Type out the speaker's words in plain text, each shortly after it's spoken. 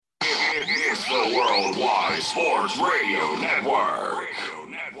is the Worldwide Sports Radio Network.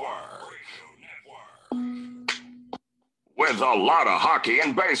 With a lot of hockey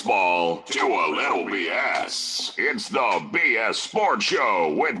and baseball to a little BS. It's the BS Sports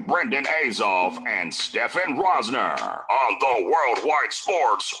Show with Brendan Azoff and Stefan Rosner on the Worldwide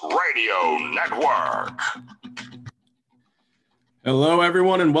Sports Radio Network. Hello,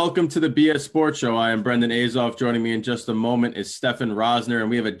 everyone, and welcome to the BS Sports Show. I am Brendan Azoff. Joining me in just a moment is Stefan Rosner, and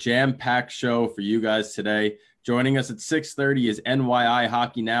we have a jam-packed show for you guys today. Joining us at 6:30 is NYI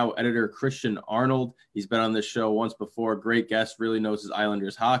Hockey Now editor Christian Arnold. He's been on this show once before. Great guest, really knows his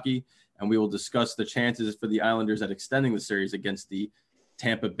Islanders hockey, and we will discuss the chances for the Islanders at extending the series against the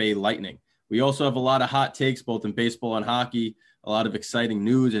Tampa Bay Lightning. We also have a lot of hot takes, both in baseball and hockey, a lot of exciting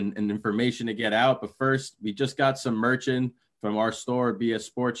news and information to get out. But first, we just got some merch in from our store, BS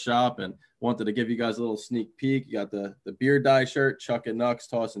Sports Shop, and wanted to give you guys a little sneak peek. You got the beer dye shirt, Chuck and Nux,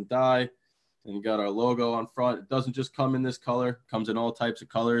 Toss and Die, and you got our logo on front. It doesn't just come in this color, it comes in all types of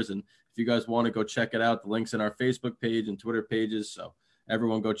colors. And if you guys want to go check it out, the link's in our Facebook page and Twitter pages. So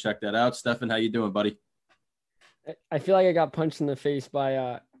everyone go check that out. Stefan, how you doing, buddy? I feel like I got punched in the face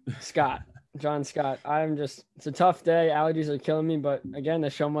by Scott, John Scott. It's a tough day. Allergies are killing me, but again, the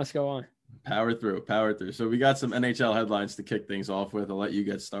show must go on. Power through. So we got some NHL headlines to kick things off with. I'll let you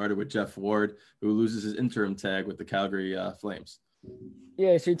get started with Jeff Ward, who loses his interim tag with the Calgary Flames.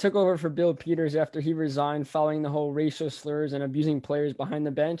 Yeah, so he took over for Bill Peters after he resigned following the whole racial slurs and abusing players behind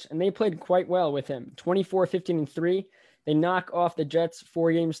the bench, and they played quite well with him. 24-15-3. They knock off the Jets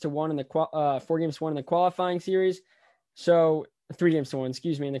 4-1 in the qualifying series. So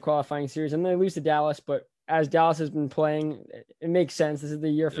 3-1, in the qualifying series, and they lose to Dallas, but as Dallas has been playing, it makes sense. This is the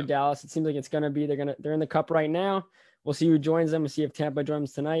year for Dallas. It seems like it's going to be, they're in the cup right now. We'll see who joins them. We'll see if Tampa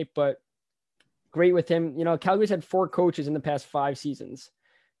joins tonight, but great with him. You know, Calgary's had 4 coaches in the past 5 seasons.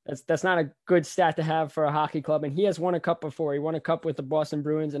 That's not a good stat to have for a hockey club. And he has won a cup before. He won a cup with the Boston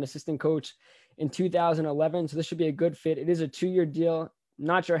Bruins, an assistant coach in 2011. So this should be a good fit. It is a 2-year deal.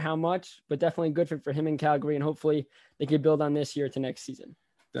 Not sure how much, but definitely a good fit for him in Calgary. And hopefully they can build on this year to next season.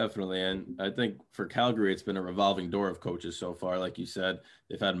 Definitely. And I think for Calgary, it's been a revolving door of coaches so far. Like you said,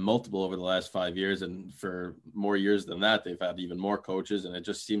 they've had multiple over the last 5 years. And for more years than that, they've had even more coaches. And it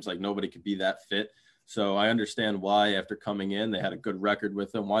just seems like nobody could be that fit. So I understand why, after coming in, they had a good record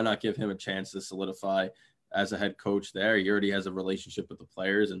with him. Why not give him a chance to solidify as a head coach there? He already has a relationship with the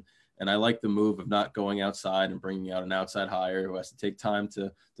players. And I like the move of not going outside and bringing out an outside hire who has to take time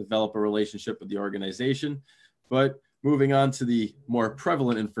to develop a relationship with the organization. But moving on to the more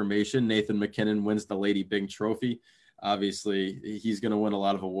prevalent information, Nathan MacKinnon wins the Lady Byng Trophy. Obviously, he's going to win a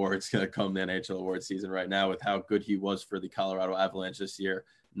lot of awards come the NHL award season right now with how good he was for the Colorado Avalanche this year.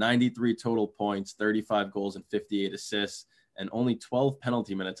 93 total points, 35 goals and 58 assists, and only 12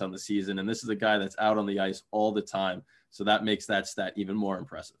 penalty minutes on the season. And this is a guy that's out on the ice all the time. So that makes that stat even more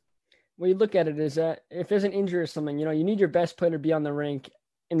impressive. Well, you look at it is that if there's an injury or something, you know, you need your best player to be on the rink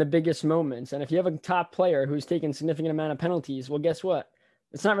in the biggest moments. And if you have a top player who's taken significant amount of penalties, well, guess what?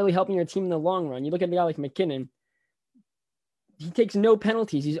 It's not really helping your team in the long run. You look at a guy like MacKinnon, he takes no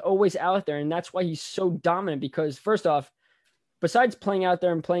penalties. He's always out there. And that's why he's so dominant, because first off, besides playing out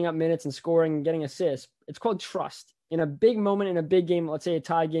there and playing up minutes and scoring and getting assists, it's called trust. In a big moment, in a big game, let's say a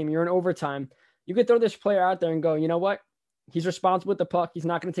tie game, you're in overtime, you could throw this player out there and go, you know what? He's responsible with the puck. He's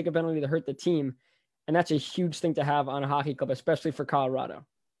not going to take a penalty to hurt the team. And that's a huge thing to have on a hockey club, especially for Colorado.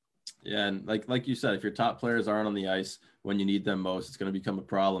 Yeah, and like you said, if your top players aren't on the ice when you need them most, it's going to become a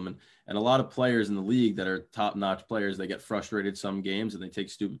problem. And a lot of players in the league that are top-notch players, they get frustrated some games and they take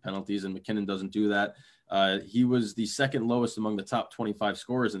stupid penalties, and MacKinnon doesn't do that. He was the second lowest among the top 25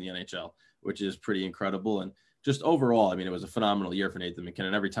 scorers in the NHL, which is pretty incredible. And just overall, I mean, it was a phenomenal year for Nathan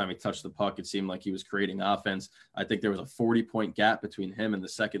MacKinnon. Every time he touched the puck, it seemed like he was creating offense. I think there was a 40-point gap between him and the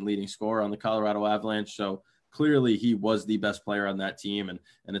second leading scorer on the Colorado Avalanche. So clearly he was the best player on that team, and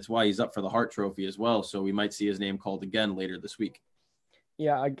it's why he's up for the Hart Trophy as well. So we might see his name called again later this week.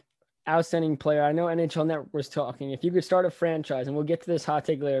 Yeah, outstanding player. I know NHL Network was talking. If you could start a franchise, and we'll get to this hot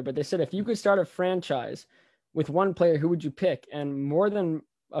take later, but they said if you could start a franchise with one player, who would you pick? And more than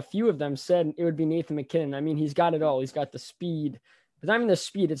a few of them said it would be Nathan MacKinnon. I mean, he's got it all. He's got the speed. But not even the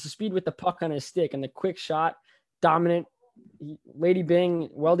speed. It's the speed with the puck on his stick and the quick shot, dominant. Lady Byng,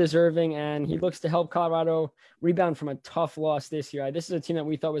 well-deserving, and he looks to help Colorado rebound from a tough loss this year. This is a team that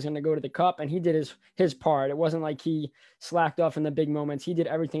we thought was going to go to the Cup, and he did his part. It wasn't like he slacked off in the big moments. He did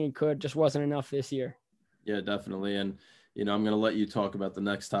everything he could, just wasn't enough this year. Yeah, definitely. And, you know, I'm going to let you talk about the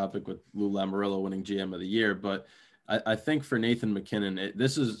next topic with Lou Lamoriello winning GM of the year, but I think for Nathan MacKinnon,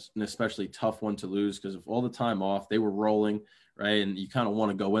 this is an especially tough one to lose because of all the time off. They were rolling, right? And you kind of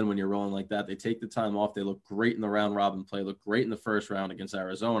want to go in when you're rolling like that. They take the time off. They look great in the round robin play, look great in the first round against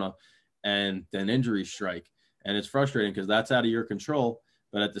Arizona, and then injuries strike. And it's frustrating because that's out of your control.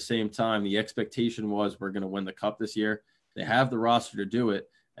 But at the same time, the expectation was we're going to win the cup this year. They have the roster to do it.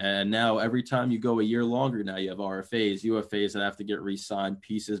 And now every time you go a year longer, now you have RFAs, UFAs that have to get re-signed.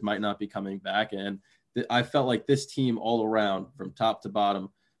 Pieces might not be coming back. And I felt like this team all around from top to bottom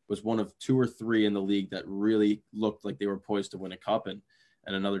was one of 2 or 3 in the league that really looked like they were poised to win a cup, and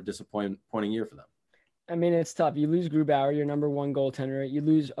another disappointing year for them. I mean, it's tough. You lose Grubauer, your number 1 goaltender. You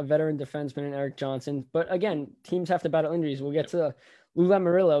lose a veteran defenseman in Eric Johnson. But again, teams have to battle injuries. We'll get to Lou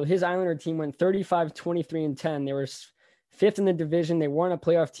Lamoriello. His Islander team went 35-23-10. They were 5th in the division. They weren't a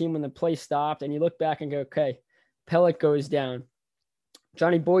playoff team when the play stopped. And you look back and go, okay, Pellet goes down.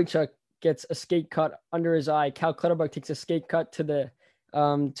 Johnny Boychuk gets a skate cut under his eye. Cal Clutterbuck takes a skate cut to the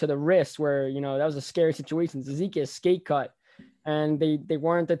wrist where, that was a scary situation. Zizekia's skate cut. And they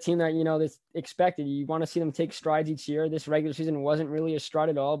weren't the team that, that's expected. You want to see them take strides each year. This regular season wasn't really a stride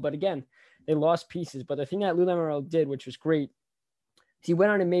at all. But again, they lost pieces. But the thing that Lou Lamoriello did, which was great, is he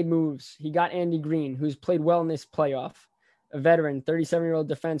went on and made moves. He got Andy Green, who's played well in this playoff, a veteran, 37-year-old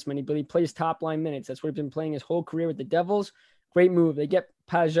defenseman. But he plays top-line minutes. That's what he's been playing his whole career with the Devils. Great move. They get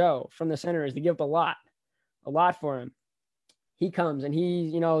Pajot from the Senators. They give up a lot for him. He comes, and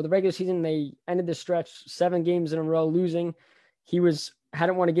the regular season, they ended the stretch 7 games in a row losing. He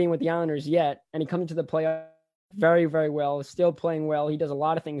hadn't won a game with the Islanders yet, and he comes to the playoff very, very well, still playing well. He does a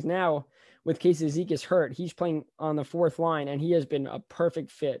lot of things now. With Casey Zizekias hurt, he's playing on the 4th line, and he has been a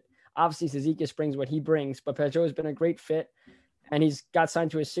perfect fit. Obviously, Zizekias brings what he brings, but Pajot has been a great fit, and he's got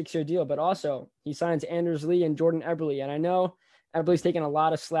signed to a 6-year deal. But also, he signs Anders Lee and Jordan Eberle, and I know Eberle's taking a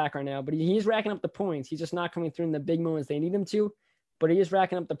lot of slack right now, but he's racking up the points. He's just not coming through in the big moments they need him to, but he is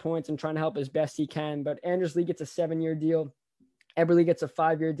racking up the points and trying to help as best he can. But Anders Lee gets a 7-year deal. Eberle gets a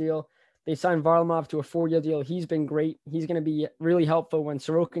 5-year deal. They signed Varlamov to a 4-year deal. He's been great. He's going to be really helpful when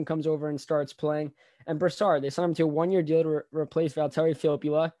Sorokin comes over and starts playing. And Brassard, they signed him to a 1-year deal to replace Valtteri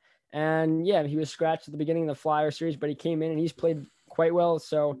Filppula. And yeah, he was scratched at the beginning of the Flyer series, but he came in and he's played quite well.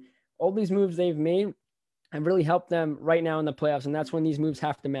 So all these moves they've made have really helped them right now in the playoffs. And that's when these moves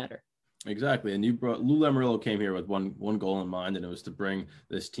have to matter. Exactly. And Lou Lamoriello came here with one goal in mind, and it was to bring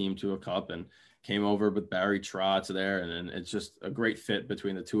this team to a cup, and came over with Barry Trotz there. And it's just a great fit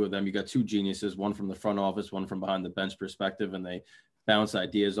between the two of them. You got 2 geniuses, one from the front office, one from behind the bench perspective, and they bounce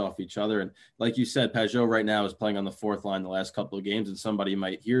ideas off each other. And like you said, Pajot right now is playing on the 4th line the last couple of games, and somebody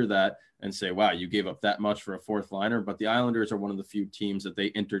might hear that and say, wow, you gave up that much for a 4th liner. But the Islanders are one of the few teams that they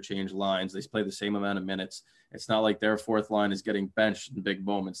interchange lines. They play the same amount of minutes. It's not like their 4th line is getting benched in big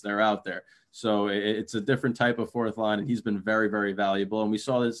moments. They're out there. So it's a different type of 4th line, and he's been very, very valuable. And we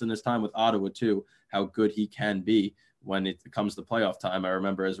saw this in his time with Ottawa too, how good he can be when it comes to playoff time. I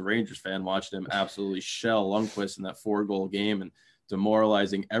remember as a Rangers fan watching him absolutely shell Lundqvist in that 4-goal game and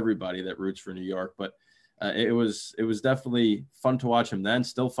demoralizing everybody that roots for New York. But it was definitely fun to watch him then,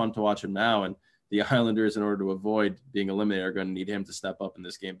 still fun to watch him now. And the Islanders, in order to avoid being eliminated, are going to need him to step up in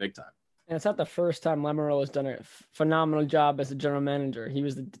this game big time. And it's not the first time Lamoriello has done a phenomenal job as a general manager. He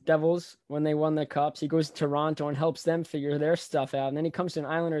was the Devils when they won the Cups. He goes to Toronto and helps them figure their stuff out. And then he comes to an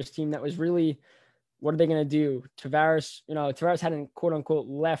Islanders team that was really, what are they going to do? Tavares hadn't, quote unquote,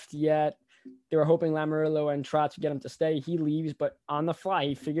 left yet. They were hoping Lamoriello and Trotz would get him to stay. He leaves, but on the fly,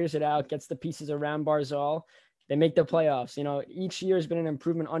 he figures it out, gets the pieces around Barzal. They make the playoffs. Each year has been an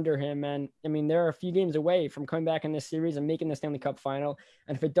improvement under him. And I mean, they're a few games away from coming back in this series and making the Stanley Cup final.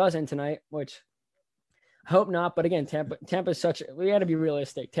 And if it doesn't tonight, which I hope not, but again, Tampa is we got to be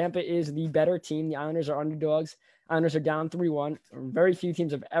realistic. Tampa is the better team. The Islanders are underdogs. Islanders are down 3-1. Very few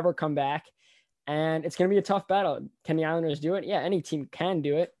teams have ever come back. And it's going to be a tough battle. Can the Islanders do it? Yeah, any team can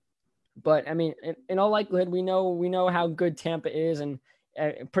do it. But I mean, in all likelihood, we know how good Tampa is, and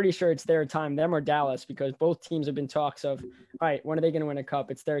I'm pretty sure it's their time, them or Dallas, because both teams have been talks of, all right, when are they going to win a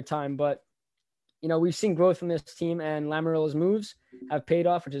cup? It's their time. But, we've seen growth from this team, and Lamoriello's moves have paid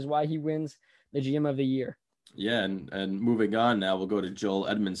off, which is why he wins the GM of the year. Yeah, and moving on now, we'll go to Joel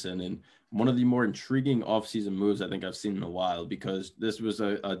Edmondson, and one of the more intriguing offseason moves I think I've seen in a while, because this was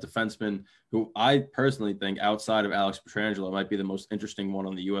a defenseman who I personally think, outside of Alex Pietrangelo, might be the most interesting one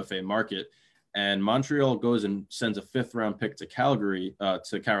on the UFA market. And Montreal goes and sends a 5th-round pick to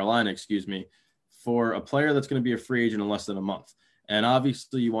Carolina, for a player that's going to be a free agent in less than a month. And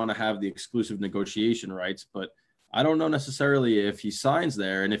obviously you want to have the exclusive negotiation rights, but I don't know necessarily if he signs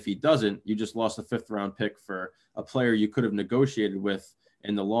there. And if he doesn't, you just lost a 5th-round pick for a player you could have negotiated with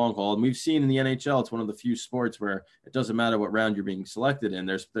in the long haul. And we've seen in the NHL, it's one of the few sports where it doesn't matter what round you're being selected in.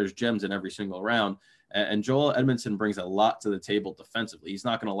 There's gems in every single round. And Joel Edmondson brings a lot to the table defensively. He's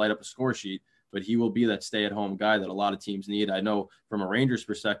not going to light up a score sheet, but he will be that stay-at-home guy that a lot of teams need. I know from a Rangers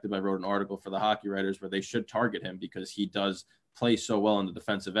perspective, I wrote an article for the Hockey Writers where they should target him because he does play so well on the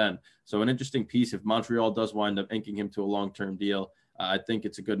defensive end. So an interesting piece. If Montreal does wind up inking him to a long-term deal, I think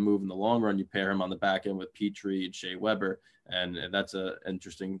it's a good move in the long run. You pair him on the back end with Petrie and Shea Weber, and that's an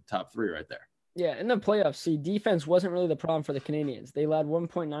interesting top three right there. Yeah, in the playoffs, see, defense wasn't really the problem for the Canadiens. They allowed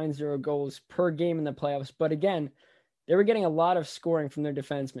 1.90 goals per game in the playoffs. But again, they were getting a lot of scoring from their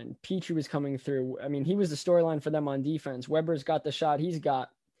defensemen. Petrie was coming through. I mean, he was the storyline for them on defense. Weber's got the shot he's got.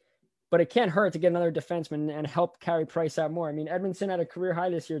 But it can't hurt to get another defenseman and help carry Price out more. I mean, Edmondson had a career high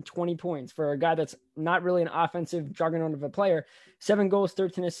this year, 20 points for a guy that's not really an offensive juggernaut of a player. 7 goals,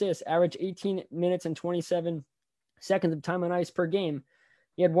 13 assists, average 18 minutes and 27 seconds of time on ice per game.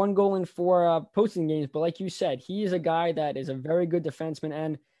 He had 1 goal in 4 posting games, but like you said, he is a guy that is a very good defenseman.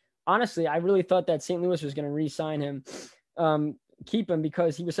 And honestly, I really thought that St. Louis was going to re-sign him, keep him,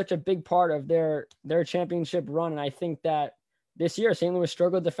 because he was such a big part of their championship run. And I think that this year, St. Louis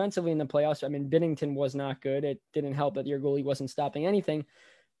struggled defensively in the playoffs. I mean, Binnington was not good. It didn't help that your goalie wasn't stopping anything.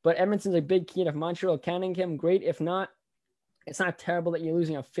 But Edmondson's a big key. And if Montreal canning him, great. If not, it's not terrible that you're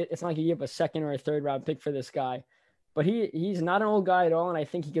losing a fit. It's not like you give a second or a third round pick for this guy. But he's not an old guy at all, and I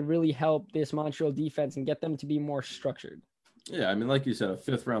think he could really help this Montreal defense and get them to be more structured. Yeah, I mean, like you said, a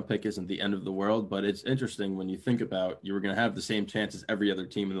 5th-round pick isn't the end of the world, but it's interesting when you think about you were going to have the same chance as every other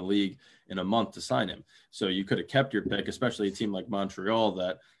team in the league in a month to sign him. So you could have kept your pick, especially a team like Montreal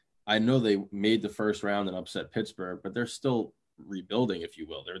that I know they made the first round and upset Pittsburgh, but they're still rebuilding, if you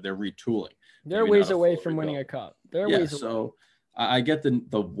will. They're retooling. They're ways away from winning a cup. They're ways away. So I get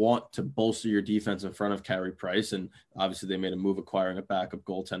the want to bolster your defense in front of Carey Price, and obviously they made a move acquiring a backup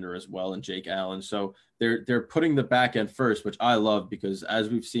goaltender as well, and Jake Allen. So they're putting the back end first, which I love because as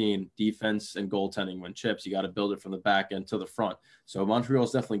we've seen, defense and goaltending win chips. You got to build it from the back end to the front. So Montreal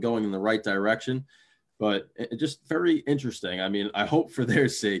is definitely going in the right direction, but it just very interesting. I mean, I hope for their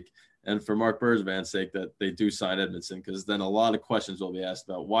sake and for Mark Bergevin's sake that they do sign Edmondson, because then a lot of questions will be asked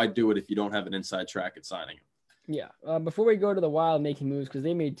about why do it if you don't have an inside track at signing him. Yeah. Before we go to the Wild making moves, because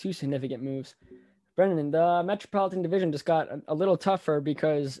they made 2 significant moves, Brendan, the Metropolitan Division just got a little tougher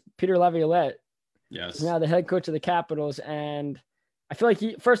because Peter Laviolette is now the head coach of the Capitals. And I feel like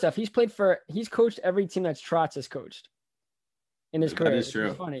he's coached every team that's Trotz has coached in his career. That is true.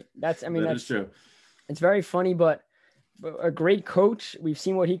 It's funny. That is true. It's very funny, but a great coach. We've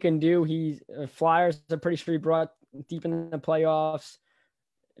seen what he can do. Flyers, I'm pretty sure he brought deep in the playoffs.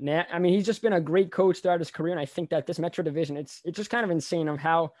 I mean, he's just been a great coach throughout his career, and I think that this Metro division, it's just kind of insane of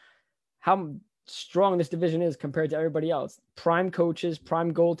how strong this division is compared to everybody else. Prime coaches,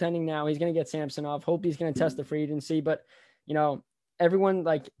 prime goaltending now. He's going to get Samsonov. Hope he's going to test the free agency, but, everyone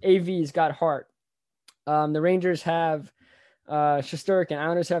like AV's got Hart. The Rangers have Shesterkin.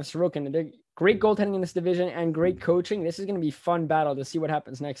 Islanders have Sorokin. They're great goaltending in this division and great coaching. This is going to be a fun battle to see what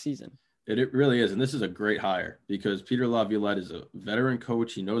happens next season. It really is. And this is a great hire because Peter Laviolette is a veteran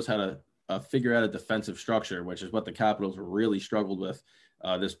coach. He knows how to figure out a defensive structure, which is what the Capitals really struggled with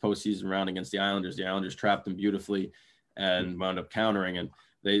this postseason round against the Islanders. The Islanders trapped them beautifully and wound up countering, and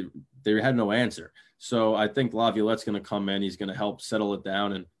they had no answer. So I think Laviolette's going to come in. He's going to help settle it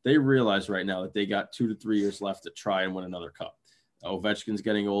down. And they realize right now that they got 2 to 3 years left to try and win another cup. Ovechkin's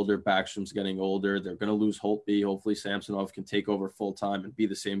getting older. Backstrom's getting older. They're going to lose Holtby. Hopefully Samsonov can take over full time and be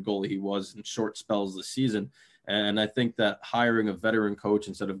the same goalie he was in short spells this season. And I think that hiring a veteran coach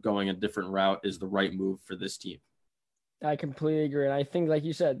instead of going a different route is the right move for this team. I completely agree. And I think, like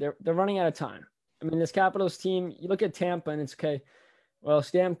you said, they're running out of time. I mean, this Capitals team, you look at Tampa and it's okay. Well,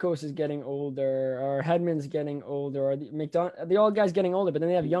 Stamkos is getting older, or Hedman's getting older, or the old guys getting older, but then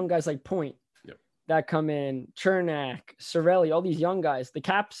they have young guys like Point. That come in, Chernak, Cirelli, all these young guys. The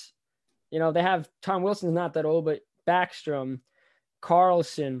Caps, they have Tom Wilson's not that old, but Backstrom,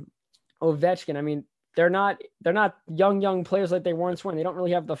 Carlson, Ovechkin. I mean, they're not young players like they once were. They don't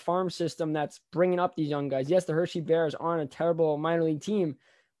really have the farm system that's bringing up these young guys. Yes, the Hershey Bears aren't a terrible minor league team,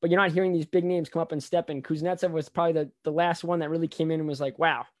 but you're not hearing these big names come up and step in. Kuznetsov was probably the last one that really came in and was like,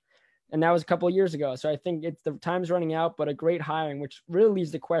 wow. And that was a couple of years ago. So I think the time's running out, but a great hiring, which really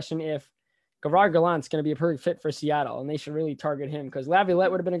leaves the question if Gerard Gallant's going to be a perfect fit for Seattle, and they should really target him because Laviolette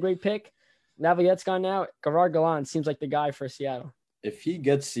would have been a great pick. Laviolette's gone now. Gerard Gallant seems like the guy for Seattle. If he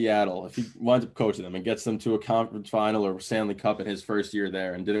gets Seattle, if he winds up coaching them and gets them to a conference final or Stanley Cup in his first year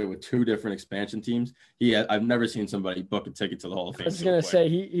there and did it with 2 different expansion teams, I've never seen somebody book a ticket to the Hall of Fame. I was going to say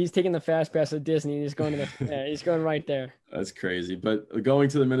he's taking the fast pass at Disney. He's going to he's going right there. That's crazy. But going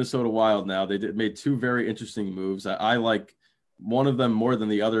to the Minnesota Wild now, they made 2 very interesting moves. I like one of them more than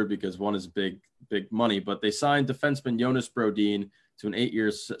the other because one is big big money, but they signed defenseman Jonas Brodin to an 8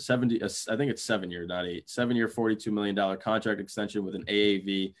 years, 70, I think it's 7 year, not 8, 7 year, $42 million contract extension with an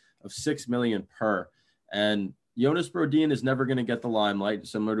AAV of $6 million per. And Jonas Brodin is never going to get the limelight,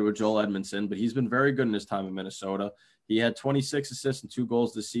 similar to a Joel Edmondson, but he's been very good in his time in Minnesota. He had 26 assists and 2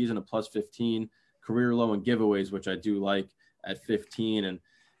 goals this season, a plus 15, career low in giveaways, which I do like at 15. And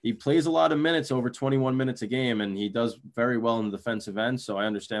he plays a lot of minutes, over 21 minutes a game, and he does very well in the defensive end. So I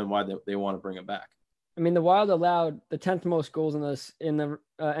understand why they want to bring him back. I mean, the Wild allowed the 10th most goals in the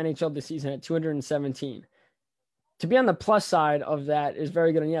NHL this season at 217. To be on the plus side of that is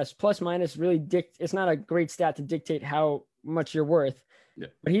very good. And yes, plus minus really it's not a great stat to dictate how much you're worth. Yeah.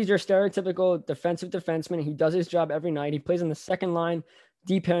 But he's your stereotypical defensive defenseman. He does his job every night. He plays on the second line,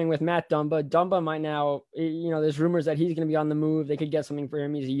 deep pairing with Matt Dumba. Dumba might now, there's rumors that he's going to be on the move. They could get something for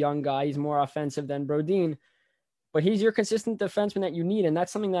him. He's a young guy. He's more offensive than Brodin. But he's your consistent defenseman that you need. And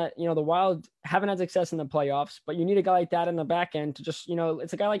that's something that, the Wild haven't had success in the playoffs. But you need a guy like that in the back end to just,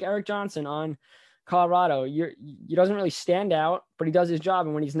 it's a guy like Eric Johnson on Colorado. He doesn't really stand out, but he does his job.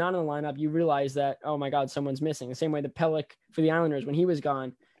 And when he's not in the lineup, you realize that, oh my God, someone's missing. The same way the Pelech for the Islanders, when he was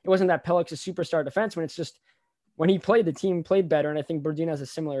gone, it wasn't that Pelech's a superstar defenseman. It's just when he played, the team played better. And I think Brodin has a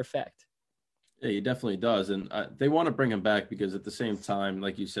similar effect. Yeah, he definitely does. And they want to bring him back because at the same time,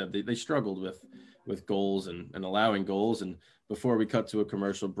 like you said, they struggled with goals and allowing goals. And before we cut to a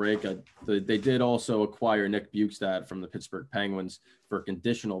commercial break, they did also acquire Nick Bjugstad from the Pittsburgh Penguins for a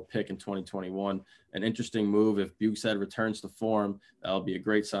conditional pick in 2021. An interesting move. If Bjugstad returns to form, that'll be a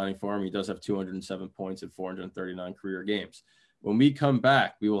great signing for him. He does have 207 points in 439 career games. When we come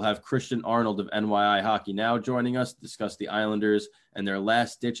back, we will have Christian Arnold of NYI Hockey Now joining us to discuss the Islanders and their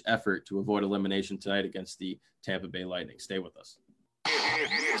last-ditch effort to avoid elimination tonight against the Tampa Bay Lightning. Stay with us.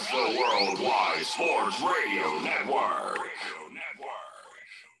 It's the Worldwide Sports Radio Network.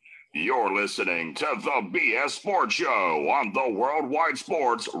 You're listening to the BS Sports Show on the Worldwide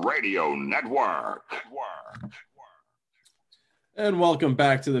Sports Radio Network. And welcome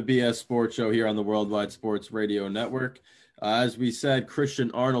back to the BS Sports Show here on the Worldwide Sports Radio Network. As we said, Christian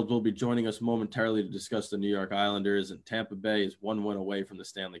Arnold will be joining us momentarily to discuss the New York Islanders, and Tampa Bay is 1 win away from the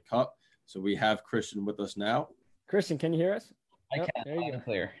Stanley Cup. So we have Christian with us now. Christian, can you hear us? I can. There you go.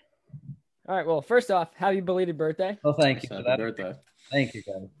 Clear. All right. Well, first off, happy belated birthday. Well, thank you for Happy that. birthday. Thank you,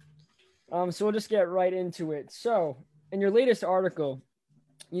 guys. So we'll just get right into it. So in your latest article,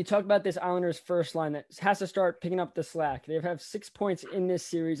 you talk about this Islanders first line that has to start picking up the slack. They have 6 points in this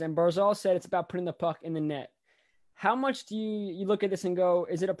series, and Barzal said it's about putting the puck in the net. How much do you look at this and go,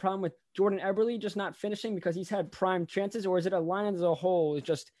 is it a problem with Jordan Eberle just not finishing because he's had prime chances, or is it a line as a whole? It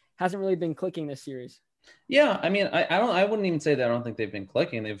just hasn't really been clicking this series. Yeah, I mean, I wouldn't even say that I don't think they've been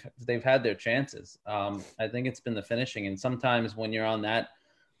clicking. They've had their chances. I think it's been the finishing, and sometimes when you're on that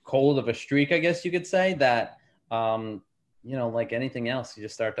cold of a streak, I guess you could say that, like anything else, you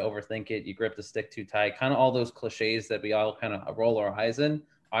just start to overthink it. You grip the stick too tight, kind of all those cliches that we all kind of roll our eyes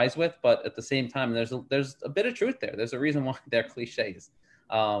with. But at the same time, there's a bit of truth there. There's a reason why they're cliches.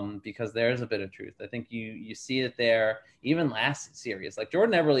 Because there's a bit of truth. I think you see it there, even last series. Like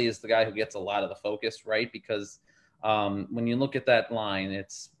Jordan Eberle is the guy who gets a lot of the focus, right? Because when you look at that line,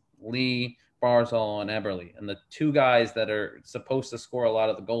 it's Lee, Barzal, and Eberle. And the two guys that are supposed to score a lot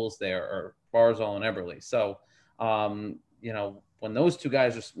of the goals there are Barzal and Eberle. So, when those two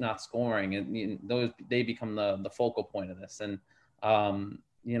guys are not scoring, and they become the focal point of this. And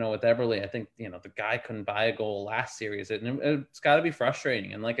with Eberle, I think, the guy couldn't buy a goal last series. It's got to be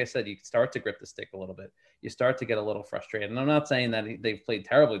frustrating. And like I said, you start to grip the stick a little bit. You start to get a little frustrated. And I'm not saying that they've played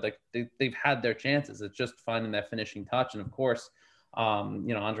terribly. Like they've had their chances. It's just finding that finishing touch. And of course,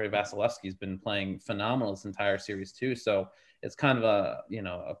 Andrei Vasilevsky's been playing phenomenal this entire series too. So it's kind of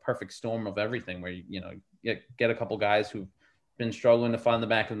a perfect storm of everything where, you get a couple guys who've been struggling to find the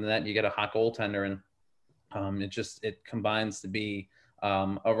back of the net. You get a hot goaltender, and it combines to be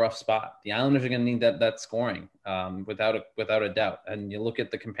a rough spot. The Islanders are going to need that scoring without a doubt. And you look at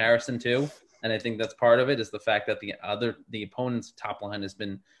the comparison too, and I think that's part of it is the fact that the opponent's top line has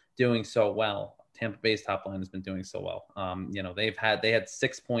been doing so well. Tampa Bay's top line has been doing so well. They had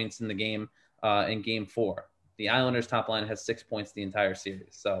 6 points in the game in Game 4. The Islanders' top line has 6 points the entire series.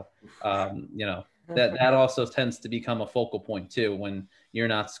 So that also tends to become a focal point too when you're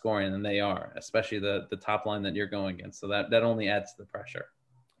not scoring and they are, especially the top line that you're going against. So that only adds to the pressure.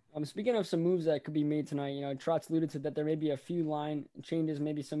 Speaking of some moves that could be made tonight, Trout's alluded to that there may be a few line changes,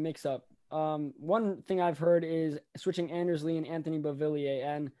 maybe some mix up. One thing I've heard is switching Anders Lee and Anthony Beauvillier.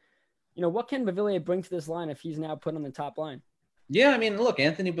 And, what can Beauvillier bring to this line if he's now put on the top line? Yeah, I mean, look,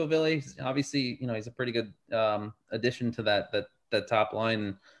 Anthony Beauvillier, obviously, he's a pretty good addition to that top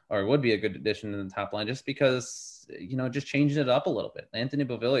line. or would be a good addition to the top line, just because, just changing it up a little bit. Anthony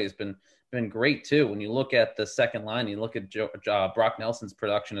Beauvillier has been great too. When you look at the second line, you look at Brock Nelson's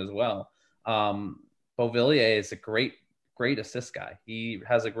production as well. Beauvillier is a great assist guy. He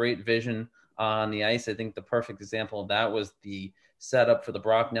has a great vision on the ice. I think the perfect example of that was the setup for the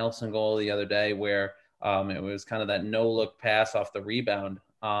Brock Nelson goal the other day, where it was kind of that no-look pass off the rebound.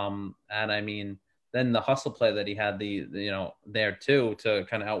 And I mean, then the hustle play that he had there too, to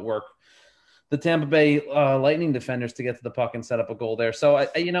kind of outwork the Tampa Bay Lightning defenders to get to the puck and set up a goal there. So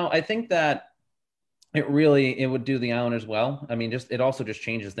I think that it would do the Islanders well. I mean, it also just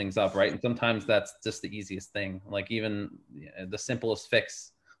changes things up, right? And sometimes that's just the easiest thing. Like even the simplest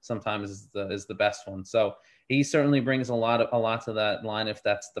fix sometimes is the best one. So he certainly brings a lot to that line if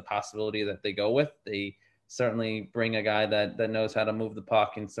that's the possibility that they go with. They certainly bring a guy that knows how to move the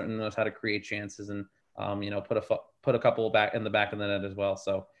puck and certainly knows how to create chances and put a couple back in the back of the net as well.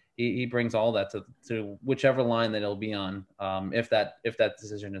 So he brings all that to whichever line that he'll be on if that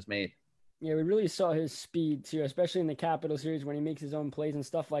decision is made. Yeah, we really saw his speed too, especially in the Capital Series when he makes his own plays and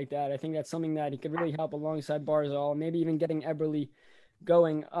stuff like that. I think that's something that he could really help alongside Barzal, maybe even getting Eberle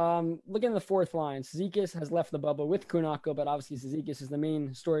going. Looking at the fourth line, Cizikas has left the bubble with Kunako, but obviously Cizikas is the main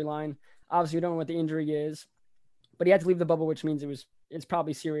storyline. Obviously, we don't know what the injury is, but he had to leave the bubble, which means it's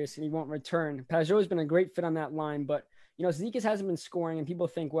probably serious and he won't return. Pajot has been a great fit on that line, but Cizikas hasn't been scoring, and people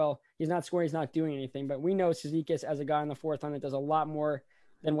think, well, he's not scoring, he's not doing anything. But we know Cizikas as a guy on the fourth line that does a lot more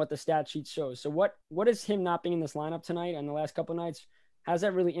than what the stat sheet shows. So what is him not being in this lineup tonight and the last couple of nights? How does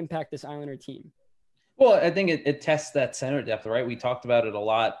that really impact this Islander team? Well, I think it tests that center depth, right? We talked about it a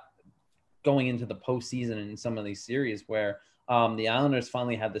lot going into the postseason in some of these series where the Islanders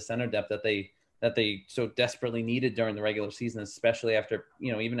finally had the center depth that they so desperately needed during the regular season, especially after,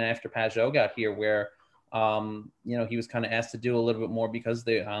 even after Pajot got here, where he was kind of asked to do a little bit more because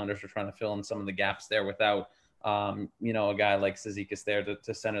the Islanders were trying to fill in some of the gaps there without a guy like Cizikas there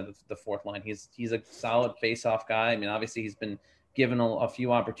to center the fourth line. He's a solid face-off guy. I mean, obviously he's been given a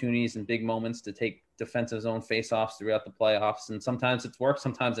few opportunities and big moments to take defensive zone face-offs throughout the playoffs, and sometimes it's worked,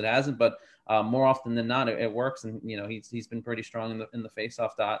 sometimes it hasn't, but more often than not it works. And he's been pretty strong in the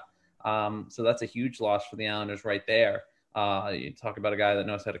face-off dot. So that's a huge loss for the Islanders right there. You talk about a guy that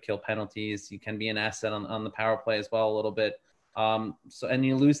knows how to kill penalties. He can be an asset on the power play as well a little bit. And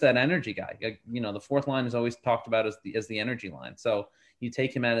you lose that energy guy. The fourth line is always talked about as the energy line. So you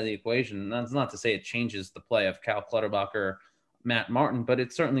take him out of the equation. And that's not to say it changes the play of Cal Clutterbuck or Matt Martin, but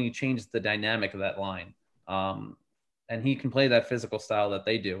it certainly changes the dynamic of that line. And he can play that physical style that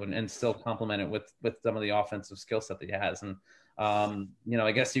they do and still complement it with some of the offensive skill set that he has. And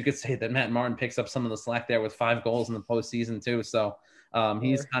I guess you could say that Matt Martin picks up some of the slack there with 5 goals in the postseason too. So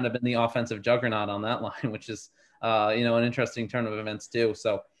he's kind of been the offensive juggernaut on that line, which is an interesting turn of events too.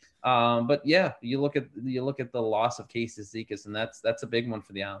 So, but yeah, you look at the loss of Casey Cizikas, and that's a big one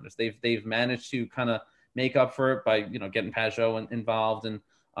for the Islanders. They've managed to kind of make up for it by getting Pajot involved and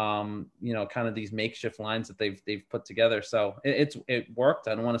kind of these makeshift lines that they've put together. So it worked.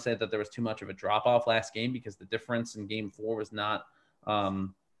 I don't want to say that there was too much of a drop off last game because the difference in Game 4 was not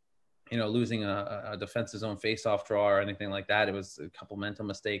losing a defensive zone face-off draw or anything like that. It was a couple mental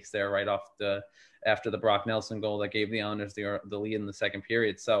mistakes there right off after the Brock Nelson goal that gave the Islanders the lead in the second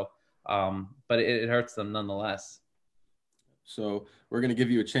period. So, but it hurts them nonetheless. So we're going to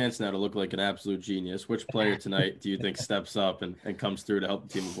give you a chance now to look like an absolute genius. Which player tonight do you think steps up and comes through to help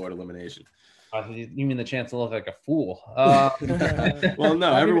the team avoid elimination? You mean the chance to look like a fool? Well,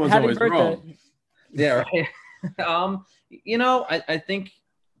 no, everyone's always wrong. Yeah, right. I think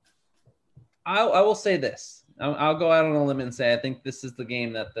I will say this. I'll go out on a limb and say I think this is the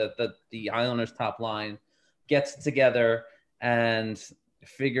game that the Islanders top line gets together and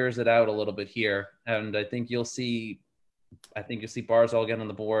figures it out a little bit here. And I think you'll see Barzal get on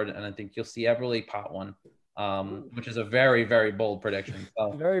the board, and I think you'll see Eberle pot one, which is a very, very bold prediction.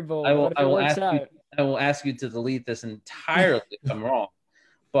 So very bold. I will ask you to delete this entirely if I'm wrong.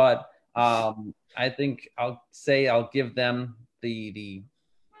 But I think I'll give them the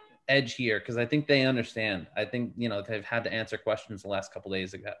edge here because I think they understand. I think they've had to answer questions the last couple of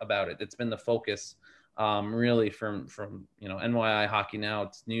days about it. It's been the focus really from NYI Hockey Now,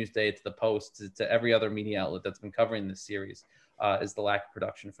 it's Newsday, to the Post, to every other media outlet that's been covering this series is the lack of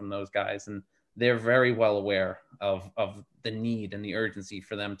production from those guys. And they're very well aware of the need and the urgency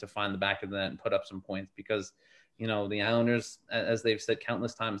for them to find the back of the net and put up some points because, the Islanders, as they've said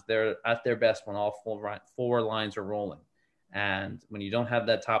countless times, they're at their best when all four lines are rolling. And when you don't have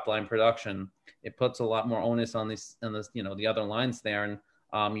that top line production, it puts a lot more onus on the other lines there.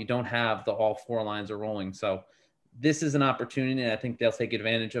 And you don't have all 4 lines are rolling. So this is an opportunity, and I think they'll take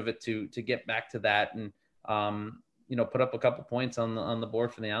advantage of it to get back to that and put up a couple points on the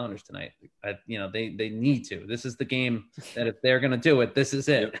board for the Islanders tonight. They need to. This is the game that if they're going to do it, this is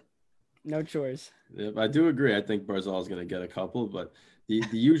it. Yep. No choice. Yep, I do agree. I think Barzal is going to get a couple, but the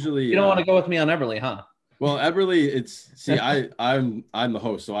usually you don't want to go with me on Eberle, huh? Well, Eberle, I'm the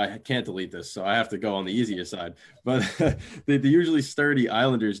host, so I can't delete this, so I have to go on the easier side. But the usually sturdy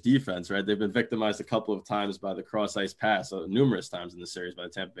Islanders defense, right? They've been victimized a couple of times by the cross ice pass, numerous times in the series by the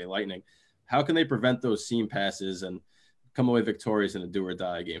Tampa Bay Lightning. How can they prevent those seam passes and come away victorious in a do or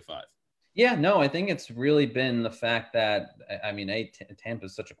die Game 5? Yeah, no, I think it's really been the fact that, Tampa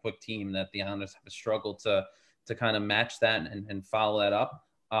is such a quick team that the Islanders have struggled to kind of match that and follow that up.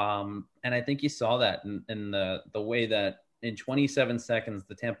 And I think you saw that in the way that in 27 seconds,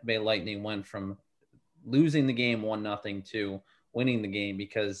 the Tampa Bay Lightning went from losing the game 1-0 to winning the game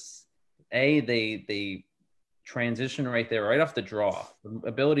because they transition right there, right off the draw, the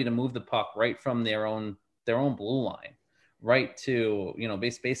ability to move the puck right from their own blue line, right to,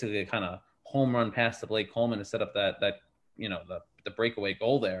 basically a kind of home run pass to Blake Coleman to set up that the breakaway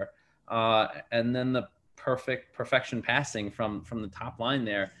goal there. And then the perfection passing from the top line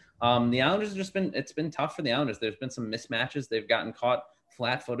there. The Islanders it's been tough for the Islanders. There's been some mismatches. They've gotten caught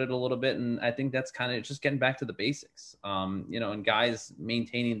flat-footed a little bit, and I think that's kind of just getting back to the basics. And guys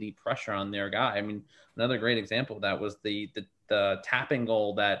maintaining the pressure on their guy. I mean, another great example of that was the tapping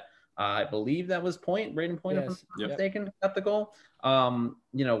goal that I believe that was Braden Point, if I'm not mistaken, got the goal.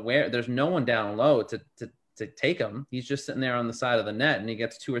 Where there's no one down low to take him. He's just sitting there on the side of the net, and he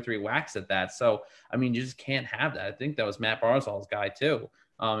gets 2 or 3 whacks at that. So, I mean, you just can't have that. I think that was Matt Barzal's guy too.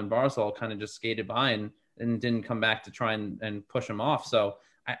 And Barzal kind of just skated by and didn't come back to try and push him off. So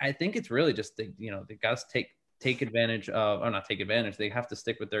I think it's really just, they got to take advantage of, or not take advantage. They have to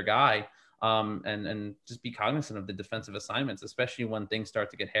stick with their guy and just be cognizant of the defensive assignments, especially when things start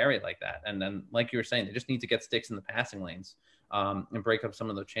to get hairy like that. And then, like you were saying, they just need to get sticks in the passing lanes and break up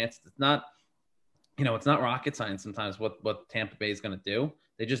some of those chances. It's not rocket science sometimes what Tampa Bay is going to do.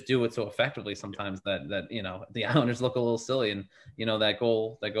 They just do it so effectively sometimes that the Islanders look a little silly. And, that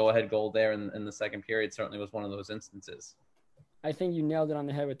go-ahead goal there in the second period certainly was one of those instances. I think you nailed it on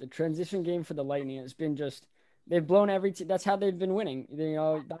the head with the transition game for the Lightning. It's been just – they've blown every – that's how they've been winning.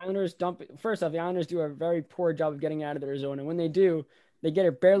 The Islanders first off, the Islanders do a very poor job of getting out of their zone. And when they do, they get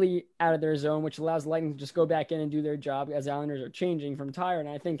it barely out of their zone, which allows the Lightning to just go back in and do their job as the Islanders are changing from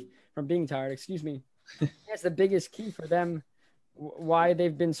being tired, excuse me. That's the biggest key for them, why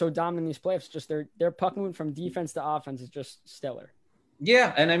they've been so dominant in these playoffs. Just their puck movement from defense to offense is just stellar.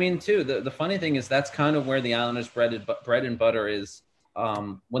 Yeah, and I mean, too, the funny thing is that's kind of where the Islanders' bread and butter is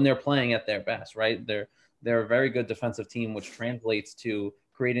when they're playing at their best, right? They're a very good defensive team, which translates to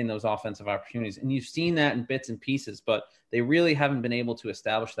creating those offensive opportunities. And you've seen that in bits and pieces, but they really haven't been able to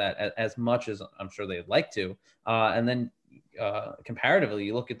establish that as much as I'm sure they'd like to. And then comparatively,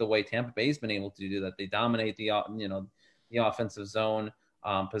 you look at the way Tampa Bay's been able to do that. They dominate the offensive zone.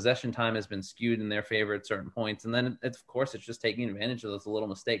 Possession time has been skewed in their favor at certain points. And then, of course, it's just taking advantage of those little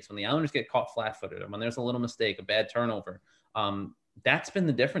mistakes. When the Islanders get caught flat-footed, when there's a little mistake, a bad turnover, that's been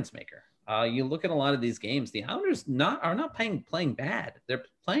the difference maker. You look at a lot of these games, the Islanders are not playing bad. They're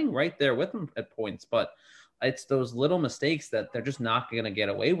playing right there with them at points, but it's those little mistakes that they're just not going to get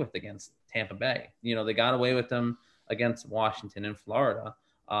away with against Tampa Bay. They got away with them against Washington and Florida.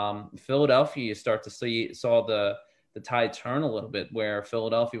 Philadelphia, you start to saw the tide turn a little bit, where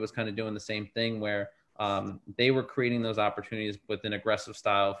Philadelphia was kind of doing the same thing, where they were creating those opportunities with an aggressive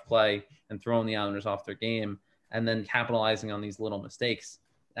style of play and throwing the Islanders off their game and then capitalizing on these little mistakes.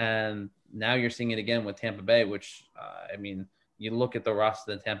 And now you're seeing it again with Tampa Bay, which, you look at the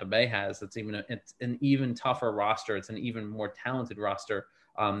roster that Tampa Bay has, it's an even tougher roster. It's an even more talented roster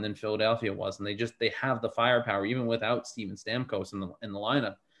than Philadelphia was. And they have the firepower, even without Steven Stamkos in the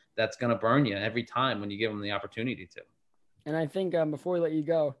lineup, that's going to burn you every time when you give them the opportunity to. And I think before we let you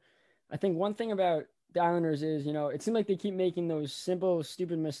go, I think one thing about the Islanders is, it seems like they keep making those simple,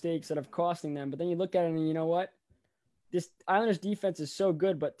 stupid mistakes that are costing them. But then you look at it and you know what? This Islanders defense is so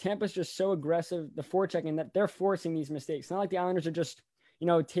good, but Tampa's just so aggressive, the forechecking, that they're forcing these mistakes. It's not like the Islanders are just,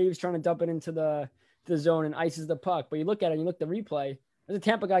 Taves trying to dump it into the zone and ices the puck. But you look at it and you look at the replay, there's a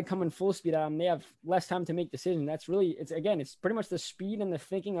Tampa guy coming full speed at them. They have less time to make decisions. That's really, it's pretty much the speed and the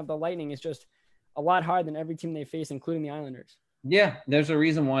thinking of the Lightning is just a lot higher than every team they face, including the Islanders. Yeah, there's a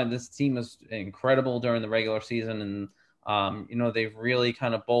reason why this team is incredible during the regular season. And, they've really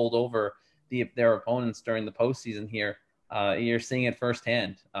kind of bowled over their opponents during the postseason here. You're seeing it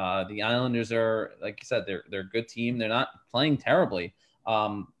firsthand. The Islanders are, like you said, they're a good team. They're not playing terribly.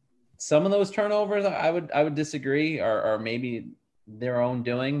 some of those turnovers, I would disagree, or maybe their own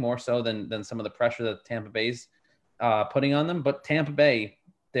doing more so than some of the pressure that Tampa Bay's putting on them. But Tampa Bay,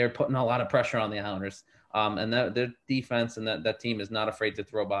 they're putting a lot of pressure on the Islanders, and that their defense and that team is not afraid to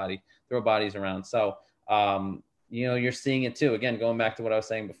throw bodies around. So you're seeing it too. Again, going back to what I was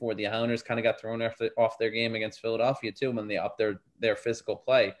saying before, the Islanders kind of got thrown off their game against Philadelphia too when they upped their physical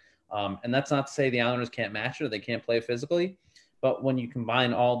play. And that's not to say the Islanders can't match it or they can't play physically. But when you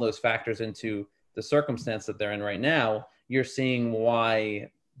combine all those factors into the circumstance that they're in right now, you're seeing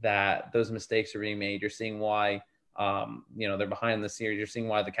why that those mistakes are being made. You're seeing why, they're behind in the series. You're seeing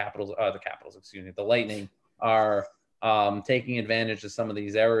why the Lightning are taking advantage of some of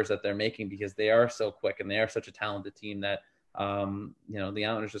these errors that they're making because they are so quick and they are such a talented team that, the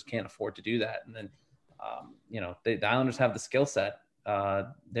Islanders just can't afford to do that. And then, the Islanders have the skill set.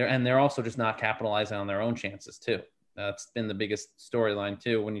 They're also just not capitalizing on their own chances too. That's been the biggest storyline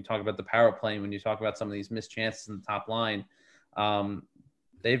too. When you talk about the power play, when you talk about some of these missed chances in the top line,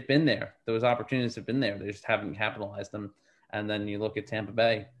 they've been there. Those opportunities have been there. They just haven't capitalized them. And then you look at Tampa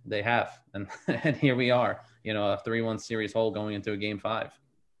Bay, they have, and here we are, a 3-1 series hole going into a game 5.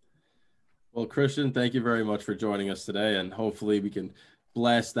 Well, Christian, thank you very much for joining us today. And hopefully we can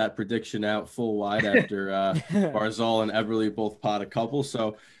blast that prediction out full wide after Barzal and Eberle both pot a couple.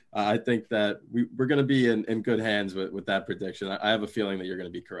 So I think that we're going to be in good hands with that prediction. I have a feeling that you're going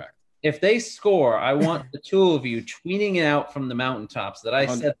to be correct. If they score, I want the two of you tweeting it out from the mountaintops that I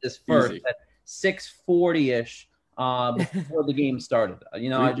said this first at 6:40-ish before the game started. We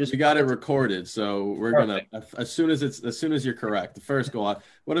got it recorded, so we're gonna as soon as you're correct, the first goal.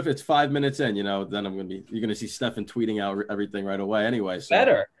 What if it's 5 minutes in? Then you're gonna see Stefan tweeting out everything right away. Anyway, so.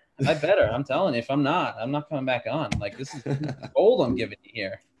 I better. I'm telling you, if I'm not coming back on. Like this is gold I'm giving you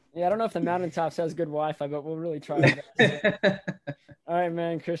here. Yeah, I don't know if the mountaintops has good Wi-Fi, but we'll really try. All right,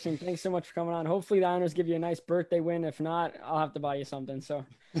 man, Christian, thanks so much for coming on. Hopefully the Islanders give you a nice birthday win. If not, I'll have to buy you something. So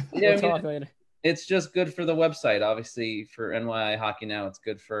we'll talk later. It's just good for the website, obviously, for NYI Hockey Now. It's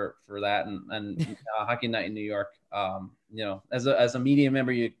good for that and Hockey Night in New York. As a media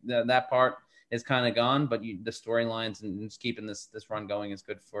member, that part is kind of gone, but the storylines and just keeping this run going is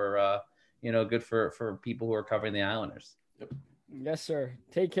good for for people who are covering the Islanders. Yep. Yes, sir.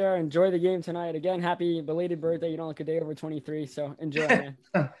 Take care. Enjoy the game tonight. Again, happy belated birthday. You don't look a day over 23, so enjoy, man.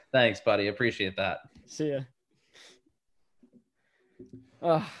 Thanks, buddy. Appreciate that. See ya.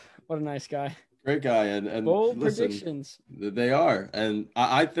 Oh, what a nice guy. Great guy. And bold predictions. They are. And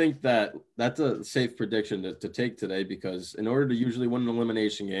I think that's a safe prediction to take today because in order to usually win an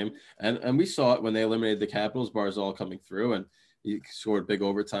elimination game, and we saw it when they eliminated the Capitals, Barzal coming through, and he scored a big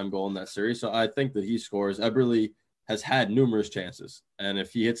overtime goal in that series. So I think that he scores. Eberle has had numerous chances. And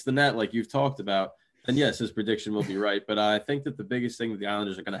if he hits the net like you've talked about, then yes, his prediction will be right. But I think that the biggest thing that the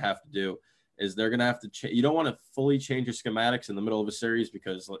Islanders are going to have to do is they're going to have to you don't want to fully change your schematics in the middle of a series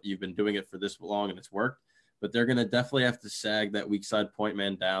because you've been doing it for this long and it's worked. But they're going to definitely have to sag that weak side point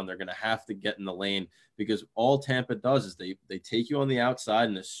man down. They're going to have to get in the lane because all Tampa does is they take you on the outside.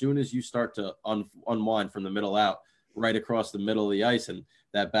 And as soon as you start to unwind from the middle out, right across the middle of the ice, and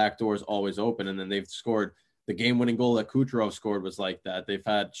that back door is always open. And then they've scored the game-winning goal that Kucherov scored was like that. They've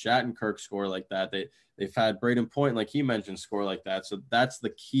had Shattenkirk score like that. They've had Braden Point, like he mentioned, score like that. So that's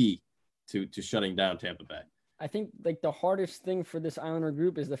the key to shutting down Tampa Bay. I think like the hardest thing for this Islander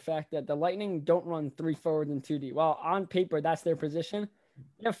group is the fact that the Lightning don't run 3 forwards and 2D. While on paper, that's their position.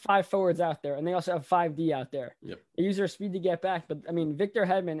 They have 5 forwards out there, and they also have 5D out there. Yep. They use their speed to get back. But, Victor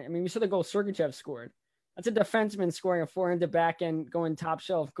Hedman, we saw the goal Sergachev scored. That's a defenseman scoring a forehand backhand going top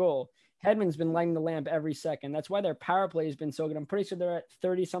shelf goal. Hedman's been lighting the lamp every second. That's why their power play has been so good. I'm pretty sure they're at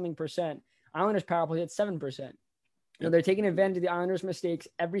 30-something%. Islanders' power play at 7%. They're taking advantage of the Islanders' mistakes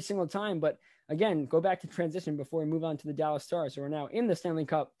every single time. But again, go back to transition before we move on to the Dallas Stars, who are now in the Stanley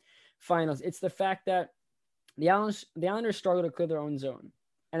Cup Finals. It's the fact that the Islanders struggle to clear their own zone.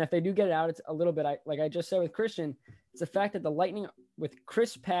 And if they do get it out, it's a little bit, like I just said with Christian, it's the fact that the Lightning, with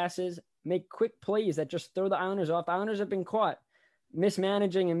crisp passes, make quick plays that just throw the Islanders off. The Islanders have been caught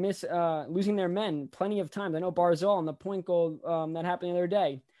mismanaging and losing their men plenty of times. I know Barzal on the point goal that happened the other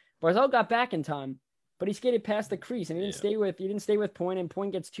day. Barzal got back in time, but he skated past the crease and he didn't stay with Point, and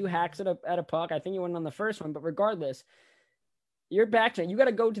Point gets 2 hacks at a puck. I think he went on the first one, but regardless, you're back to it. You got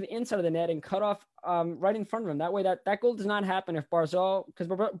to go to the inside of the net and cut off right in front of him. That way that goal does not happen if Barzal, because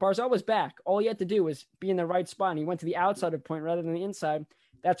Barzal was back. All he had to do was be in the right spot, and he went to the outside of Point rather than the inside.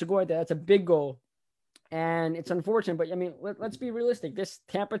 That's a goal right there. That's a big goal. And it's unfortunate, but let's be realistic. This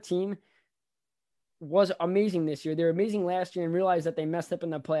Tampa team was amazing this year. They were amazing last year and realized that they messed up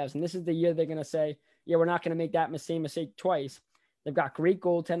in the playoffs. And this is the year they're going to say, yeah, we're not going to make that same mistake twice. They've got great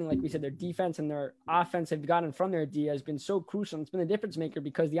goaltending. Like we said, their defense and their offense have gotten from their D has been so crucial. It's been a difference maker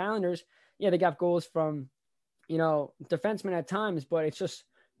because the Islanders, yeah, they got goals from, defensemen at times, but it's just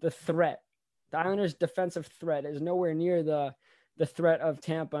the threat. The Islanders' defensive threat is nowhere near the threat of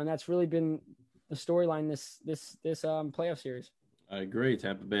Tampa, and that's really been the storyline this playoff series. I agree.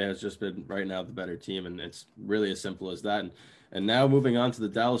 Tampa Bay has just been right now the better team, and it's really as simple as that. And now moving on to the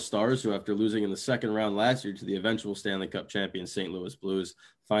Dallas Stars, who after losing in the second round last year to the eventual Stanley Cup champion St. Louis Blues,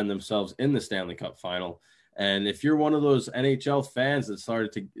 find themselves in the Stanley Cup final. And if you're one of those NHL fans that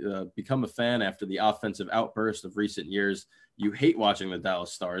started to become a fan after the offensive outburst of recent years, you hate watching the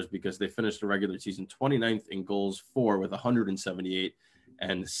Dallas Stars because they finished the regular season 29th in goals for with 178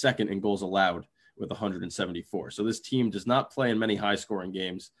 and second in goals allowed with 174. So this team does not play in many high-scoring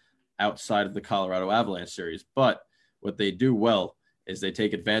games outside of the Colorado Avalanche series. But what they do well is they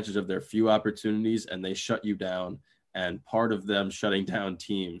take advantage of their few opportunities and they shut you down. And part of them shutting down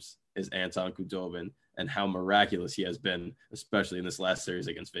teams is Anton Khudobin and how miraculous he has been, especially in this last series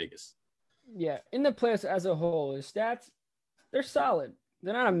against Vegas. Yeah, in the playoffs as a whole, his stats, they're solid.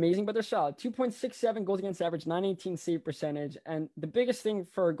 They're not amazing, but they're solid. 2.67 goals against average, 918 save percentage. And the biggest thing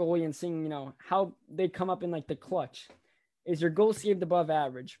for a goalie and seeing, how they come up in like the clutch is your goals saved above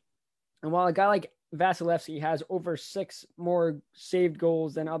average. And while a guy like Vasilevsky has over 6 more saved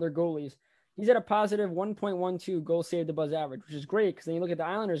goals than other goalies, he's at a positive 1.12 goals saved above average, which is great because then you look at the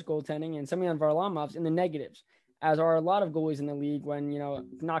Islanders goaltending and Semyon Varlamov's in the negatives, as are a lot of goalies in the league when,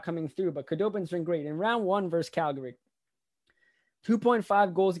 not coming through. But Khudobin's been great. In round 1 versus Calgary,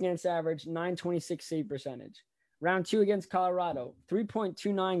 2.5 goals against average, 926 save percentage. Round 2 against Colorado,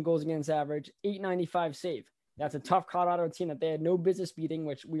 3.29 goals against average, 895 save. That's a tough Colorado team that they had no business beating,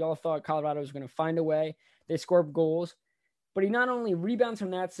 which we all thought Colorado was going to find a way. They scored goals. But he not only rebounds from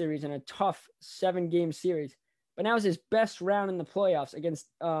that series in a tough 7-game series, but now is his best round in the playoffs against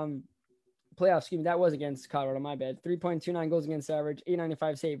that was against Colorado, my bad. 3.29 goals against average,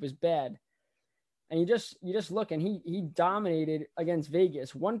 895 save was bad. And you just look, and he dominated against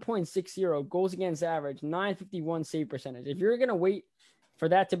Vegas, 1.60 goals against average, 951 save percentage. If you're going to wait for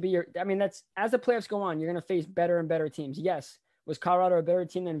that to be that's as the playoffs go on, you're going to face better and better teams. Yes. Was Colorado a better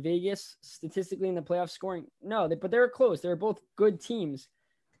team than Vegas statistically in the playoff scoring? No, but they were close. They were both good teams.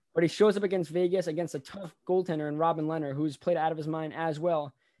 But he shows up against Vegas against a tough goaltender in Robin Lehner, who's played out of his mind as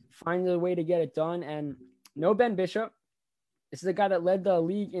well. Finds a way to get it done. And no Ben Bishop. This is a guy that led the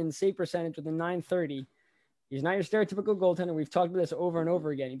league in save percentage with a 930. He's not your stereotypical goaltender. We've talked about this over and over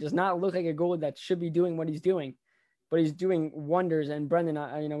again. He does not look like a goalie that should be doing what he's doing, but he's doing wonders. And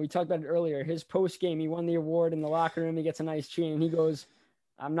Brendan, we talked about it earlier. His post game, he won the award in the locker room. He gets a nice cheer, and he goes,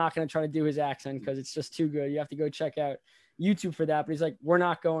 "I'm not going to try to do his accent because it's just too good. You have to go check out YouTube for that." But he's like, "We're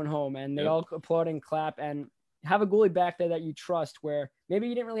not going home," and they all applaud and clap. And have a goalie back there that you trust, where maybe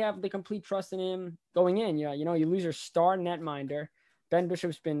you didn't really have the complete trust in him going in. You lose your star netminder. Ben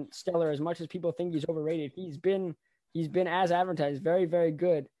Bishop's been stellar. As much as people think he's overrated, he's been as advertised, very, very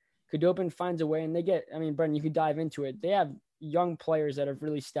good. Khudobin finds a way, and they get, Brendan, you could dive into it. They have young players that have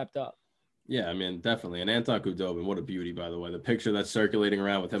really stepped up. Yeah, definitely. And Anton Khudobin, what a beauty, by the way. The picture that's circulating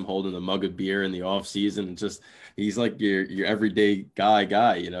around with him holding the mug of beer in the off season, he's like your everyday guy.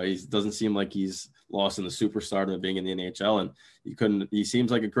 He doesn't seem like he's lost in the superstardom of being in the NHL, and he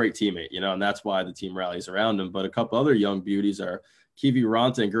seems like a great teammate, and that's why the team rallies around him. But a couple other young beauties are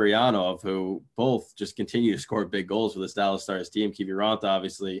Kiviranta and Gurianov, who both just continue to score big goals for this Dallas Stars team. Kiviranta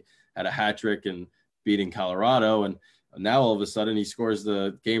obviously had a hat trick and beating Colorado, and now all of a sudden he scores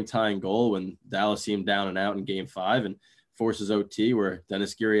the game-tying goal when Dallas seemed down and out in Game 5 and forces OT, where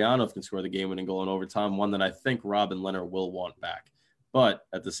Denis Gurianov can score the game-winning goal in overtime, one that I think Robin Lehner will want back. But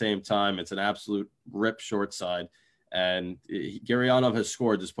at the same time, it's an absolute rip short side, and Gurianov has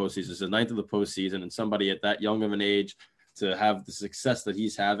scored this postseason. It's the 9th of the postseason, and somebody at that young of an age to have the success that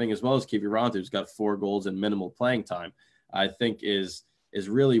he's having, as well as Kiviranta, who's got 4 goals and minimal playing time, I think is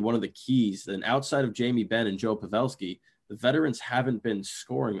really one of the keys. And outside of Jamie Benn and Joe Pavelski, the veterans haven't been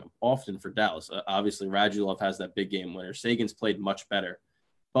scoring often for Dallas. Obviously, Radulov has that big game winner. Sagan's played much better,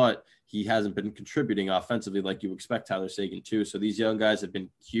 but he hasn't been contributing offensively like you expect Tyler Seguin to. So these young guys have been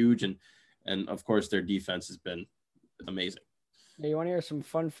huge, and of course, their defense has been amazing. Yeah, you want to hear some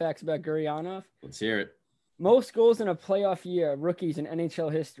fun facts about Gurianov? Let's hear it. Most goals in a playoff year, rookies in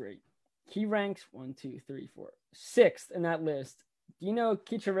NHL history. He ranks 6th in that list. Dino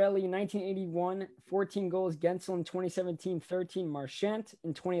Ciccarelli, 1981, 14 goals. Gensel in 2017, 13. Marchand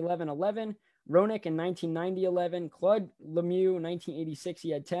in 2011, 11. Roenick in 1990, 11. Claude Lemieux, 1986, he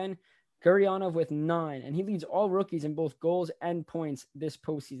had 10. Gurianov with 9. And he leads all rookies in both goals and points this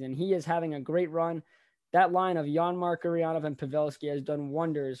postseason. He is having a great run. that line of Janmark, Markaryanov, and Pavelski has done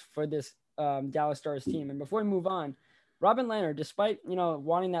wonders for this Dallas Stars team. And before we move on, Robin Lehner, despite,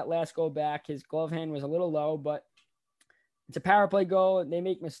 wanting that last goal back, his glove hand was a little low, but it's a power play goal and they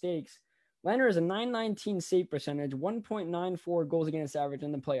make mistakes. Lehner is a .919 save percentage, 1.94 goals against average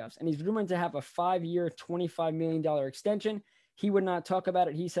in the playoffs, and he's rumored to have a 5-year, $25 million extension. He would not talk about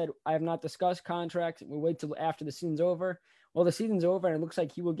it. He said, I have not discussed contracts. We'll wait till after the season's over. Well, the season's over, and it looks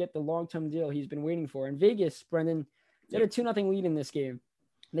like he will get the long-term deal he's been waiting for. In Vegas, Brendan, they had a 2-0 lead in this game.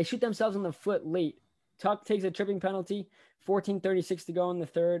 They shoot themselves in the foot late. Tuck takes a tripping penalty, 14:36 to go in the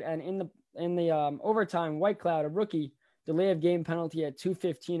third, and in the overtime, Whitecloud, a rookie, delay of game penalty at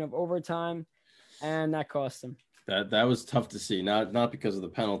 2:15 of overtime, and that cost him. That was tough to see, not because of the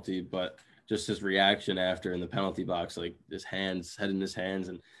penalty, but just his reaction after in the penalty box, like his head in his hands,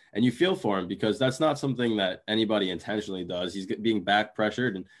 and you feel for him because that's not something that anybody intentionally does. He's being back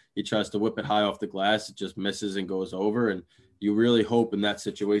pressured and he tries to whip it high off the glass. It just misses and goes over, and you really hope in that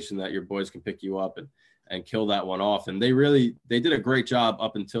situation that your boys can pick you up and kill that one off. And they did a great job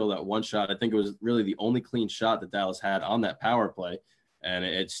up until that one shot. I think it was really the only clean shot that Dallas had on that power play, and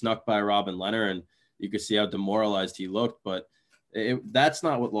it snuck by Robin Lehner, and you could see how demoralized he looked, but that's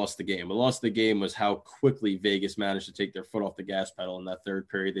not what lost the game. What lost the game was how quickly Vegas managed to take their foot off the gas pedal in that third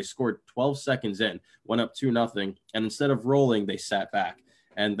period. They scored 12 seconds in, went up 2-0, and instead of rolling, they sat back.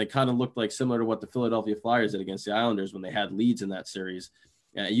 And they kind of looked like similar to what the Philadelphia Flyers did against the Islanders when they had leads in that series.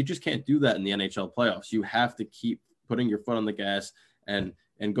 You just can't do that in the NHL playoffs. You have to keep putting your foot on the gas and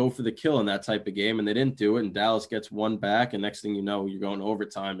go for the kill in that type of game. And they didn't do it. And Dallas gets one back. And next thing you know, you're going to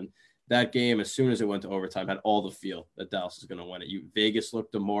overtime. And that game, as soon as it went to overtime, had all the feel that Dallas is going to win it. Vegas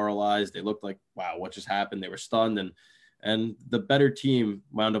looked demoralized. They looked like, wow, what just happened? They were stunned. And the better team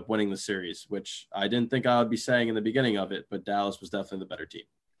wound up winning the series, which I didn't think I would be saying in the beginning of it, but Dallas was definitely the better team.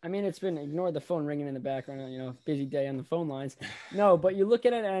 I mean, it's been ignored the phone ringing in the background, busy day on the phone lines. No, but you look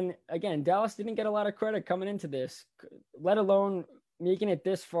at it, and again, Dallas didn't get a lot of credit coming into this, let alone making it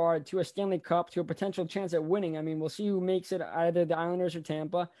this far to a Stanley Cup, to a potential chance at winning. I mean, we'll see who makes it, either the Islanders or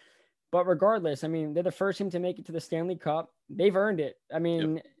Tampa. But regardless, I mean, they're the first team to make it to the Stanley Cup. They've earned it. I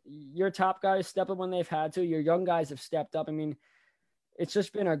mean, Your top guys step up when they've had to. Your young guys have stepped up. I mean, it's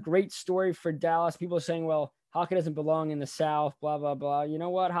just been a great story for Dallas. People are saying, well, hockey doesn't belong in the South, blah, blah, blah. You know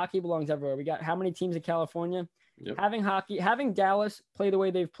what? Hockey belongs everywhere. We got how many teams in California? Yep. Having Dallas play the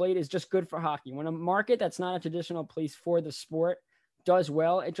way they've played is just good for hockey. When a market that's not a traditional place for the sport does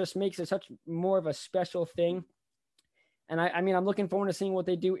well, it just makes it such more of a special thing. And I mean, I'm looking forward to seeing what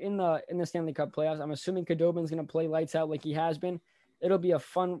they do in the Stanley Cup playoffs. I'm assuming Khudobin's going to play lights out like he has been. It'll be a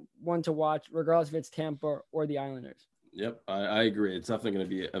fun one to watch, regardless if it's Tampa or the Islanders. Yep, I agree. It's definitely going to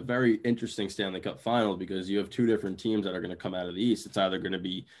be a very interesting Stanley Cup final because you have two different teams that are going to come out of the East. It's either going to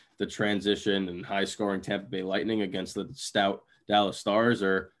be the transition and high-scoring Tampa Bay Lightning against the stout Dallas Stars,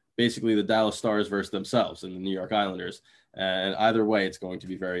 or basically the Dallas Stars versus themselves and the New York Islanders. And either way, it's going to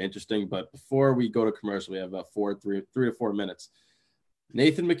be very interesting. But before we go to commercial, we have about 3 to 4 minutes.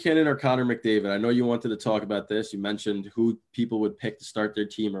 Nathan MacKinnon or Connor McDavid? I know you wanted to talk about this. You mentioned who people would pick to start their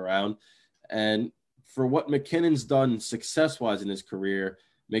team around. And for what McKinnon's done success-wise in his career,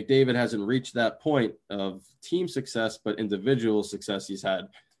 McDavid hasn't reached that point of team success, but individual success he's had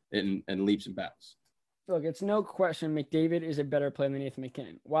in leaps and bounds. Look, it's no question McDavid is a better player than Nathan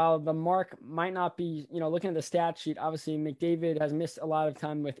MacKinnon. While the mark might not be, looking at the stat sheet, obviously McDavid has missed a lot of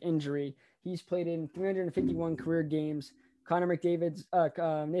time with injury. He's played in 351 career games. Nathan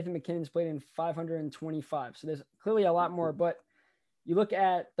MacKinnon's played in 525. So there's clearly a lot more, but you look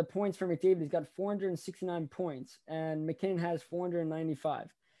at the points for McDavid, he's got 469 points, and MacKinnon has 495.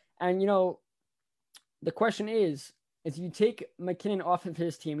 And, the question is if you take MacKinnon off of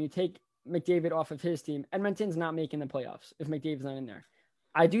his team, you take McDavid off of his team, Edmonton's not making the playoffs if McDavid's not in there.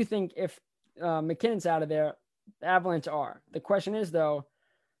 I do think if McKinnon's out of there, the Avalanche are. The question is, though,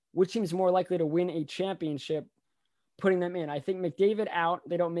 which team's more likely to win a championship putting them in? I think McDavid out,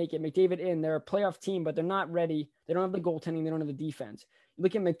 they don't make it. McDavid in, they're a playoff team, but they're not ready. They don't have the goaltending. They don't have the defense. You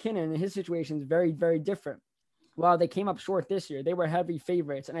look at MacKinnon, and his situation is very, very different. While they came up short this year, they were heavy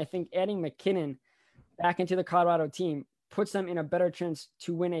favorites. And I think adding MacKinnon back into the Colorado team puts them in a better chance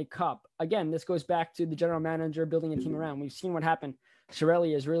to win a cup. Again, this goes back to the general manager building a team around. We've seen what happened.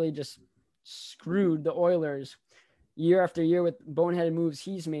 Chiarelli has really just screwed the Oilers year after year with boneheaded moves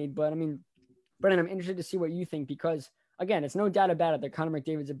he's made. But I mean, Brennan, I'm interested to see what you think because, again, it's no doubt about it that Connor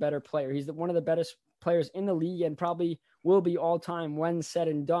McDavid's a better player. He's one of the best players in the league and probably will be all time when said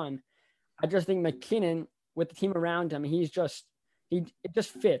and done. I just think MacKinnon, with the team around him, it just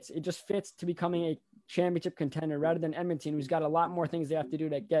fits. It just fits to becoming a championship contender rather than Edmonton, who's got a lot more things they have to do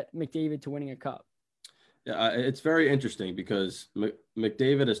to get McDavid to winning a cup. Yeah, it's very interesting because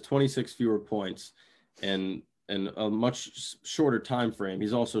McDavid has 26 fewer points and a much shorter time frame.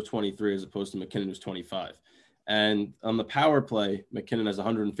 He's also 23 as opposed to McKinnon, who's 25. And on the power play, McKinnon has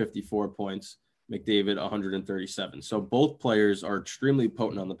 154 points, McDavid 137. So both players are extremely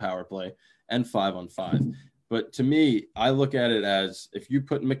potent on the power play and 5-on-5. But to me, I look at it as if you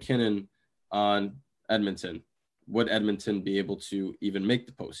put McKinnon on Edmonton, would Edmonton be able to even make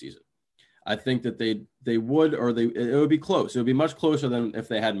the postseason? I think that they would, or it would be close. It would be much closer than if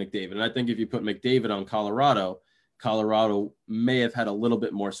they had McDavid. And I think if you put McDavid on Colorado may have had a little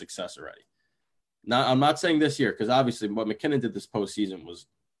bit more success already. Now, I'm not saying this year, because obviously what McKinnon did this postseason was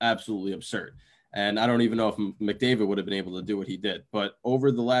absolutely absurd. And I don't even know if McDavid would have been able to do what he did. But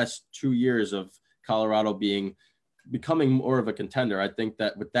over the last 2 years of Colorado becoming more of a contender, I think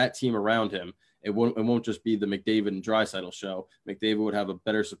that with that team around him, it won't just be the McDavid and Draisaitl show. McDavid would have a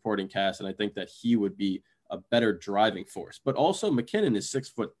better supporting cast, and I think that he would be a better driving force. But also McKinnon is 6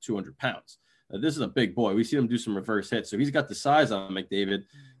 foot, 200 pounds. This is a big boy. We see him do some reverse hits, so he's got the size on McDavid.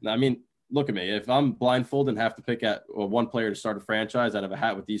 Now, I mean, look at me. If I'm blindfolded and have to pick at one player to start a franchise out of a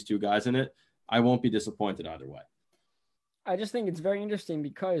hat with these two guys in it, I won't be disappointed either way. I just think it's very interesting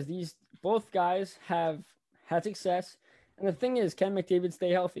because both guys have had success. And the thing is, can McDavid stay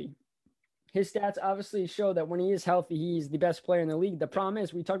healthy? His stats obviously show that when he is healthy, he's the best player in the league. The problem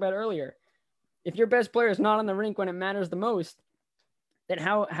is, we talked about earlier, if your best player is not on the rink when it matters the most, then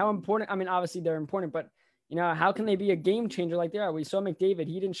how important, I mean, obviously they're important, but how can they be a game changer like they are? We saw McDavid.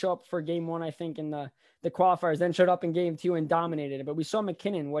 He didn't show up for game 1, I think, in the qualifiers, then showed up in game 2 and dominated it. But we saw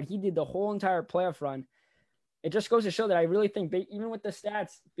McKinnon, what he did the whole entire playoff run. It just goes to show that I really think even with the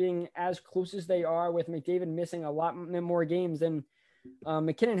stats being as close as they are, with McDavid missing a lot more games than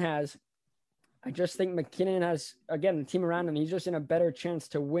McKinnon has, I just think McKinnon has, again, the team around him, he's just in a better chance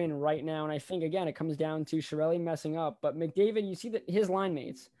to win right now. And I think, again, it comes down to Chiarelli messing up. But McDavid, you see that his line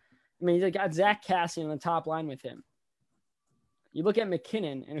mates, I mean, he's got Zach Cassian on the top line with him. You look at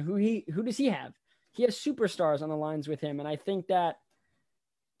McKinnon, and who does he have? He has superstars on the lines with him. And I think that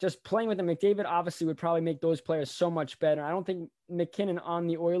just playing with him, McDavid obviously would probably make those players so much better. I don't think McKinnon on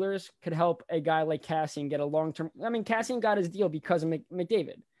the Oilers could help a guy like Cassian get a long-term. I mean, Cassian got his deal because of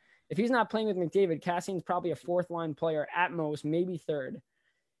McDavid. If he's not playing with McDavid, Cassian's probably a 4th-line player at most, maybe 3rd.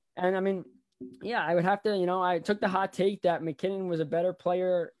 And, I mean, yeah, I would have to, I took the hot take that McKinnon was a better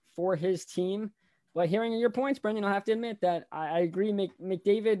player for his team. But hearing your points, Brendan, I'll have to admit that I agree.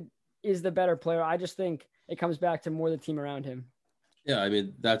 McDavid is the better player. I just think it comes back to more the team around him. Yeah, I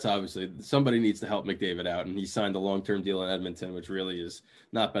mean, that's obviously somebody needs to help McDavid out, and he signed a long-term deal in Edmonton, which really is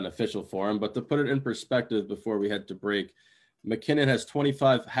not beneficial for him. But to put it in perspective before we head to break, McKinnon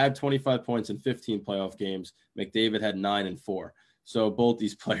had 25 points in 15 playoff games. McDavid had 9 and 4. So both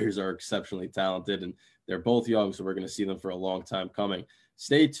these players are exceptionally talented, and they're both young, so we're going to see them for a long time coming.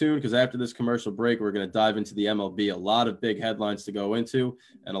 Stay tuned, because after this commercial break, we're going to dive into the MLB. A lot of big headlines to go into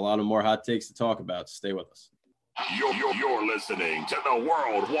and a lot of more hot takes to talk about. Stay with us. You're listening to the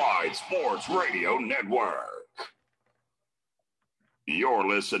Worldwide Sports Radio Network. You're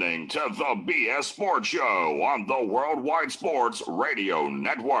listening to the BS Sports Show on the Worldwide Sports Radio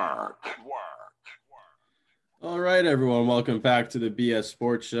Network. All right, everyone. Welcome back to the BS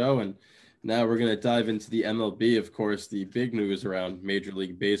Sports Show. And now we're going to dive into the MLB. Of course, the big news around Major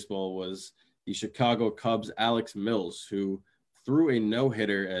League Baseball was the Chicago Cubs' Alex Mills, who threw a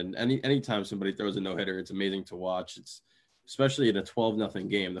no-hitter. And anytime somebody throws a no-hitter, it's amazing to watch. It's especially in a 12-0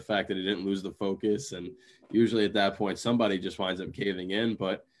 game, the fact that he didn't lose the focus. And usually at that point, somebody just winds up caving in.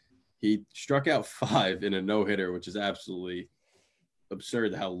 But he struck out 5 in a no-hitter, which is absolutely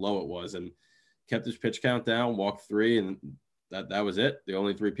absurd how low it was, and kept his pitch count down, walked 3, and that was it. The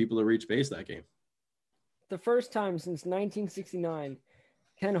only 3 people to reach base that game. The first time since 1969,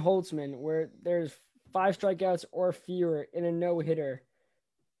 Ken Holtzman, where there's 5 strikeouts or fewer in a no-hitter.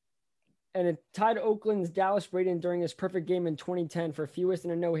 And it tied Oakland's Dallas Braden during his perfect game in 2010 for fewest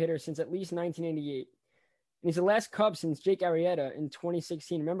in a no-hitter since at least 1988. And he's the last Cub since Jake Arrieta in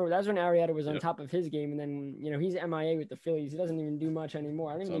 2016. Remember, that was when Arrieta was on top of his game. And then, he's MIA with the Phillies. He doesn't even do much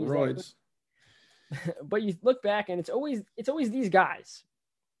anymore. I don't even roids. But you look back, and it's always these guys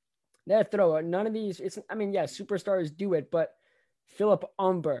that throw it. None of these, superstars do it, but Philip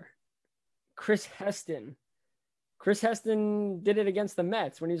Umber, Chris Heston did it against the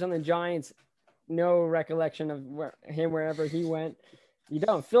Mets when he was on the Giants. No recollection of him wherever he went. You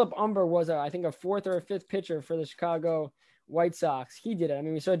don't. Philip Umber was, I think, a 4th or a 5th pitcher for the Chicago White Sox. He did it. I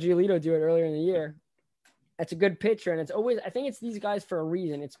mean, we saw Giolito do it earlier in the year. That's a good pitcher, and I think it's these guys for a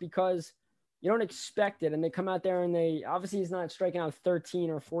reason. It's because you don't expect it, and they come out there and he's not striking out 13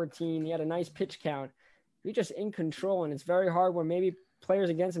 or 14. He had a nice pitch count. he's just in control, and it's very hard when maybe players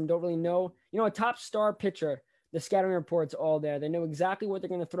against him don't really know. A top star pitcher, the scouting report's all there. They know exactly what they're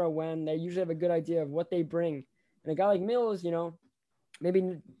going to throw when. They usually have a good idea of what they bring. And a guy like Mills,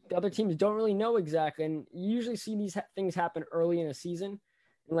 maybe the other teams don't really know exactly. And you usually see these things happen early in a season,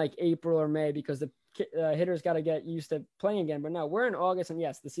 in like April or May, because the hitters got to get used to playing again. But no, we're in August, and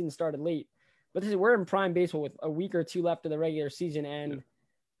yes, the season started late. But we're in prime baseball with a week or two left of the regular season, and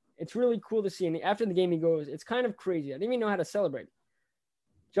it's really cool to see. And after the game, he goes, "It's kind of crazy. I didn't even know how to celebrate.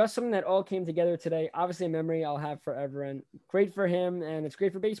 Just something that all came together today. Obviously, a memory I'll have forever, and great for him. And it's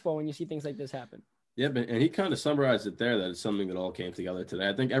great for baseball when you see things like this happen." Yeah, and he kind of summarized it there, that it's something that all came together today.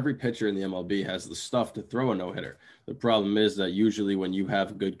 I think every pitcher in the MLB has the stuff to throw a no-hitter. The problem is that usually when you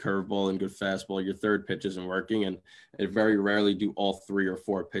have a good curveball and good fastball, your third pitch isn't working, and it very rarely do all 3 or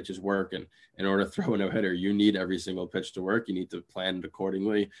 4 pitches work. And in order to throw a no-hitter, you need every single pitch to work. You need to plan it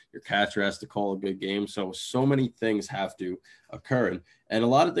accordingly. Your catcher has to call a good game. So many things have to occur. And a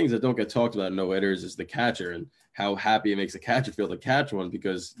lot of things that don't get talked about in no-hitters is the catcher and how happy it makes the catcher feel to catch one,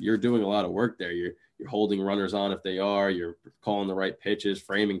 because you're doing a lot of work there. You're holding runners on if they are, you're calling the right pitches,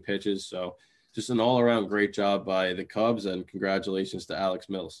 framing pitches. So just an all-around great job by the Cubs, and congratulations to Alex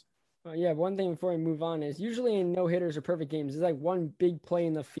Mills. Yeah, one thing before we move on is usually in no-hitters or perfect games, there's like one big play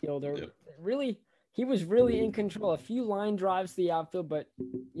in the field, or really, he was really in control. A few line drives to the outfield, but,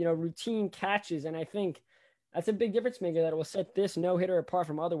 routine catches. And I think that's a big difference maker that will set this no-hitter apart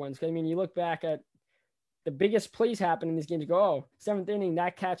from other ones. Because, you look back at the biggest plays happen in these games. You go, oh, 7th inning,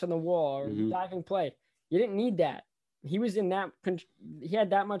 that catch on the wall, or diving play. You didn't need that. He was in that. He had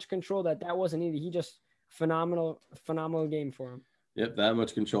that much control that wasn't needed. He just phenomenal game for him. Yep, that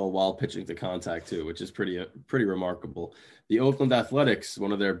much control while pitching to contact too, which is pretty remarkable. The Oakland Athletics,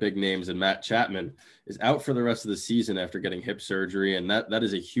 one of their big names, and Matt Chapman, is out for the rest of the season after getting hip surgery, and that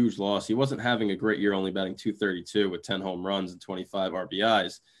is a huge loss. He wasn't having a great year, only batting .232 with 10 home runs and 25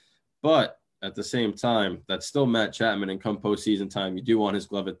 RBIs, but at the same time, that's still Matt Chapman, and come postseason time, you do want his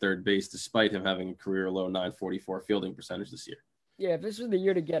glove at third base, despite him having a career-low .944 fielding percentage this year. Yeah, if this was the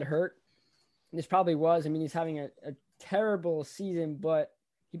year to get hurt, this probably was. He's having a terrible season, but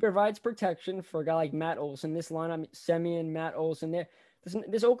he provides protection for a guy like Matt Olson. This lineup, Semien, Matt Olson,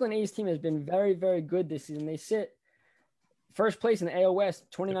 this Oakland A's team has been very, very good this season. They sit first place in the AL West,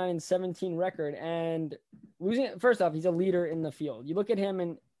 29-17 record, and losing. First off, he's a leader in the field. You look at him,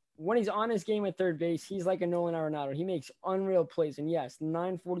 and when he's on his game at third base, he's like a Nolan Arenado. He makes unreal plays. And yes,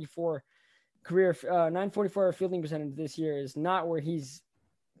 944 fielding percentage this year is not where he's,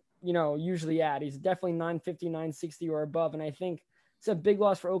 usually at. He's definitely 950, 960 or above. And I think it's a big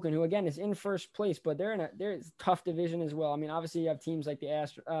loss for Oakland, who again is in first place, but they're in a tough division as well. Obviously you have teams like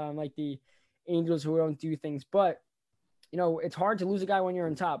the Angels who don't do things, but it's hard to lose a guy when you're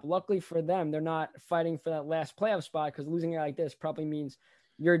on top. Luckily for them, they're not fighting for that last playoff spot, because losing a guy like this probably means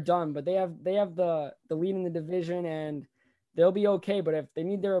you're done. But they have the lead in the division, and they'll be okay. But if they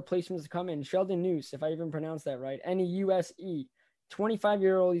need their replacements to come in, Sheldon Neuse, if I even pronounce that right, NEUSE,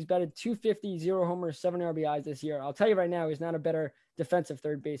 25-year-old, he's batted .250, 0 homers, 7 RBIs this year. I'll tell you right now, he's not a better defensive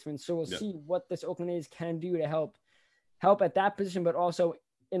third baseman. So we'll see what this Oakland A's can do to help at that position, but also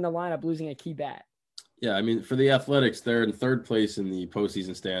in the lineup losing a key bat. Yeah, for the Athletics, they're in third place in the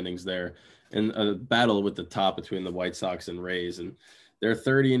postseason standings there, in a battle with the top between the White Sox and Rays, and they're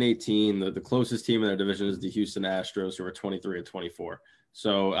 30-18. The closest team in their division is the Houston Astros, who are 23-24.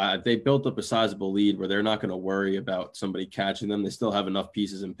 So they built up a sizable lead where they're not going to worry about somebody catching them. They still have enough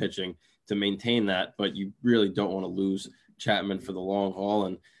pieces in pitching to maintain that, but you really don't want to lose Chapman for the long haul.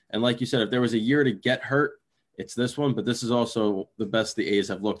 And like you said, if there was a year to get hurt, it's this one, but this is also the best the A's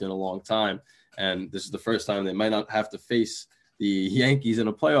have looked in a long time. And this is the first time they might not have to face the Yankees in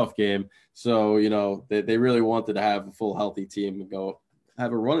a playoff game. So, they really wanted to have a full healthy team and go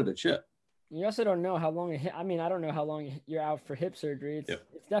have a run at a chip. You also don't know how long I don't know how long you're out for hip surgery.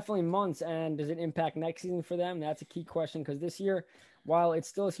 It's definitely months. And does it impact next season for them? That's a key question, because this year, while it's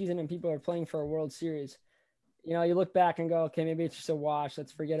still a season and people are playing for a World Series, you look back and go, okay, maybe it's just a wash.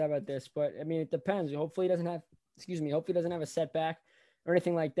 Let's forget about this. But it depends. Hopefully he doesn't have a setback or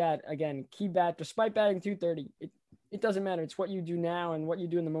anything like that. Again, key bat, despite batting .230, it doesn't matter. It's what you do now and what you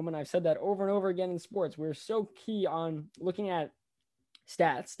do in the moment. I've said that over and over again in sports. We're so key on looking at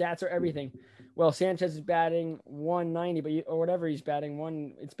stats. Stats are everything. Well, Sanchez is batting 190, or whatever he's batting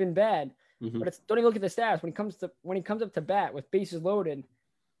one. It's been bad, but don't even look at the stats when he comes up to bat with bases loaded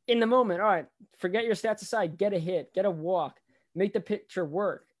in the moment. All right, forget your stats aside. Get a hit, get a walk, make the pitcher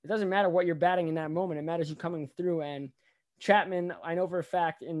work. It doesn't matter what you're batting in that moment. It matters you coming through. And Chapman, I know for a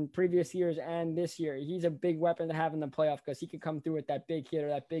fact in previous years and this year, he's a big weapon to have in the playoff, because he could come through with that big hit or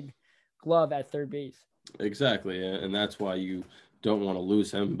that big glove at third base. Exactly, and that's why you don't want to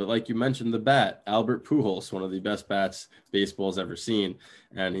lose him. But like you mentioned, the bat, Albert Pujols, one of the best bats baseball's ever seen,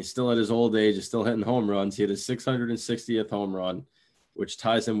 and he's still at his old age, is still hitting home runs. He had his 660th home run, which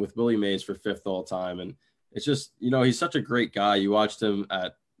ties him with Willie Mays for 5th all time. And it's just, he's such a great guy. You watched him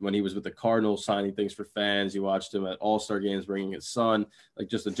when he was with the Cardinals signing things for fans. You watched him at All-Star games bringing his son, like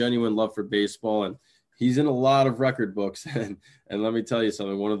just a genuine love for baseball. And he's in a lot of record books. And let me tell you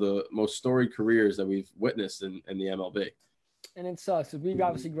something, one of the most storied careers that we've witnessed in the MLB. And it sucks. We've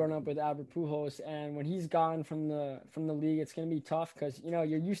obviously grown up with Albert Pujols, and when he's gone from the league, it's going to be tough because, you're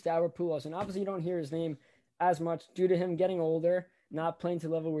used to Albert Pujols, and obviously you don't hear his name as much due to him getting older, not playing to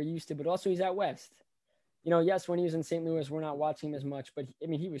the level we're used to, but also he's out West. Yes, when he was in St. Louis, we're not watching him as much, but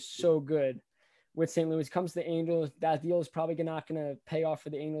he was so good with St. Louis. Comes to the Angels, that deal is probably not going to pay off for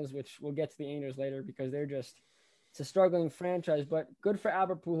the Angels, which we'll get to the Angels later because it's a struggling franchise, but good for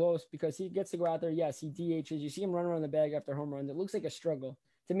Albert Pujols because he gets to go out there. Yes, he DHs. You see him run around the bag after home runs. It looks like a struggle.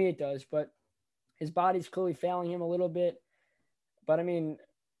 To me, it does, but his body's clearly failing him a little bit. But,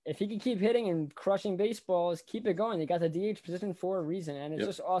 if he can keep hitting and crushing baseballs, keep it going. They got the DH position for a reason, and it's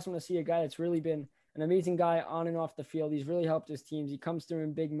just awesome to see a guy that's really been an amazing guy on and off the field. He's really helped his teams. He comes through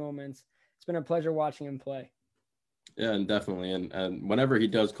in big moments. It's been a pleasure watching him play. Yeah, and definitely. And whenever he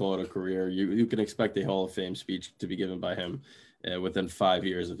does call it a career, you can expect a Hall of Fame speech to be given by him within 5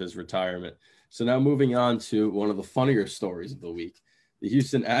 years of his retirement. So now moving on to one of the funnier stories of the week. The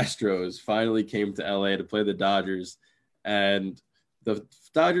Houston Astros finally came to LA to play the Dodgers, and the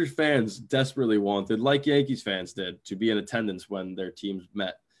Dodgers fans desperately wanted, like Yankees fans did, to be in attendance when their teams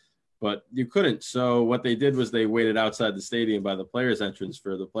met. But you couldn't. So what they did was they waited outside the stadium by the players' entrance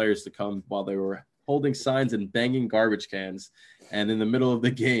for the players to come while they were holding signs and banging garbage cans. And in the middle of the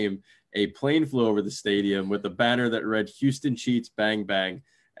game, a plane flew over the stadium with a banner that read "Houston cheats, bang, bang."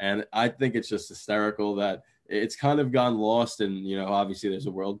 And I think it's just hysterical that it's kind of gone lost. And, obviously there's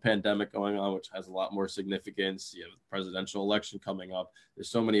a world pandemic going on, which has a lot more significance. You have the presidential election coming up.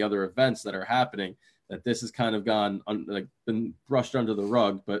 There's so many other events that are happening that this has kind of been brushed under the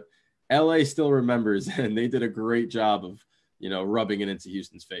rug. But LA still remembers, and they did a great job of, rubbing it into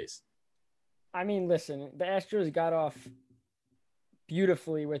Houston's face. Listen, the Astros got off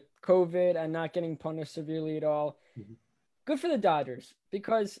beautifully with COVID and not getting punished severely at all. Mm-hmm. Good for the Dodgers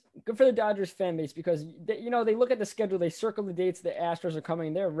fan base because, they look at the schedule, they circle the dates, the Astros are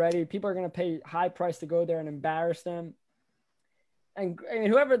coming, they're ready. People are going to pay high price to go there and embarrass them. And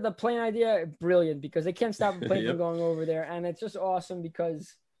whoever the plane idea, brilliant, because they can't stop a plane from going over there. And it's just awesome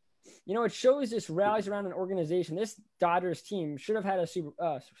because, it shows this rallies around an organization. This Dodgers team should have had a Super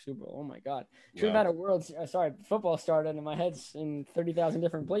Bowl. Oh my God. Should have had a World football started in my head's in 30,000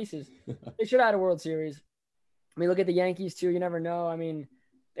 different places. They should have had a World Series. Look at the Yankees too. You never know.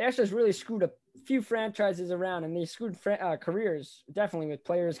 The Astros really screwed a few franchises around, and they screwed careers, definitely, with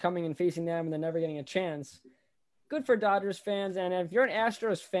players coming and facing them and then never getting a chance. Good for Dodgers fans. And if you're an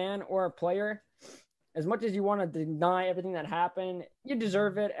Astros fan or a player, as much as you want to deny everything that happened, you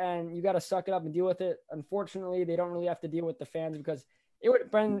deserve it, and you got to suck it up and deal with it. Unfortunately, they don't really have to deal with the fans because it would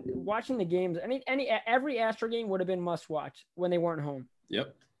have been watching the games. Every Astro game would have been must watch when they weren't home.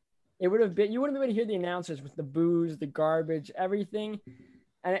 Yep. It would have been, you wouldn't be able to hear the announcers with the boos, the garbage, everything.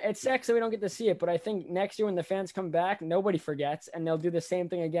 And it sucks that we don't get to see it. But I think next year when the fans come back, nobody forgets, and they'll do the same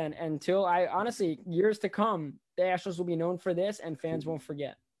thing again. Honestly, years to come, the Astros will be known for this, and fans won't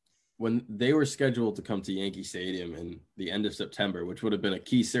forget. When they were scheduled to come to Yankee Stadium in the end of September, which would have been a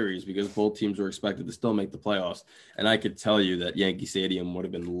key series because both teams were expected to still make the playoffs. And I could tell you that Yankee Stadium would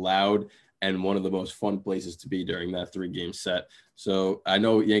have been loud and one of the most fun places to be during that 3-game set. So I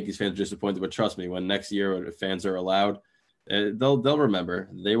know Yankees fans are disappointed, but trust me, when next year fans are allowed, they'll remember.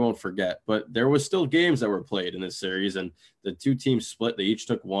 They won't forget. But there was still games that were played in this series, and the two teams split. They each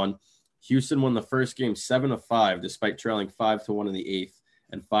took one. Houston won the first game 7-5, despite trailing 5-1 in the 8th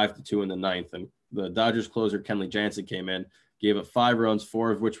and 5-2 in the 9th. And the Dodgers closer, Kenley Jansen, came in, gave up 5 runs,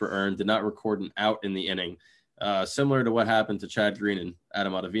 4 of which were earned, did not record an out in the inning. Similar to what happened to Chad Green and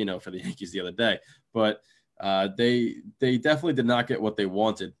Adam Ottavino for the Yankees the other day. But they definitely did not get what they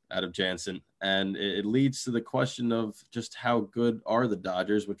wanted out of Jansen. And it leads to the question of just how good are the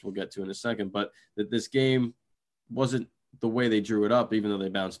Dodgers, which we'll get to in a second. But that this game wasn't the way they drew it up, even though they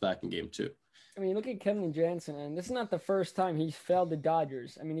bounced back in game 2. Look at Kenley Jansen, and this is not the first time he's failed the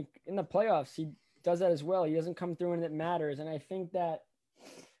Dodgers. In the playoffs, he does that as well. He doesn't come through and it matters. And I think that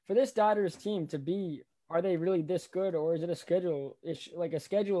for this Dodgers team to be, are they really this good, or is it a scheduling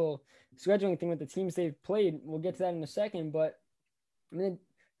thing with the teams they've played? We'll get to that in a second. But the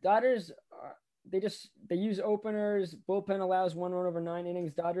Dodgers, they use openers. Bullpen allows 1 run over 9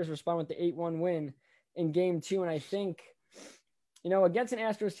 innings. Dodgers respond with the 8-1 win. in game 2. And I think, against an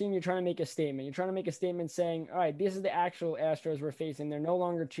Astros team, you're trying to make a statement. You're trying to make a statement saying, all right, this is the actual Astros we're facing. They're no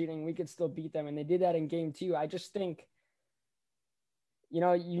longer cheating. We could still beat them. And they did that in game 2. I just think, you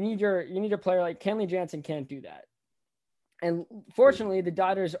need your player like Kenley Jansen can't do that. And fortunately, the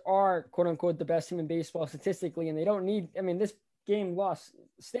Dodgers are, quote unquote, the best team in baseball statistically. And they don't need, this game loss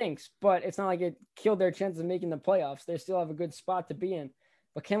stinks, but it's not like it killed their chances of making the playoffs. They still have a good spot to be in.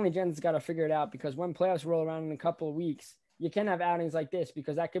 But Kenley Jansen's got to figure it out, because when playoffs roll around in a couple of weeks, you can have outings like this,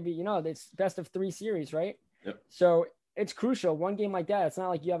 because that could be, it's best of 3 series, right? Yep. So it's crucial. One game like that, it's not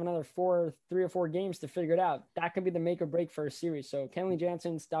like you have another 3 or 4 games to figure it out. That could be the make or break for a series. So Kenley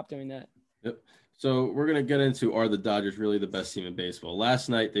Jansen, stop doing that. Yep. So we're going to get into, are the Dodgers really the best team in baseball? Last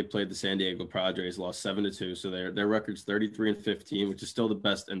night, they played the San Diego Padres, lost 7-2. So their record's 33-15, which is still the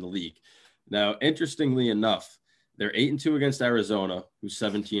best in the league. Now, interestingly enough, they're 8-2 against Arizona, who's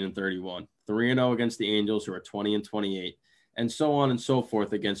 17-31, 3-0 against the Angels, who are 20-28, and so on and so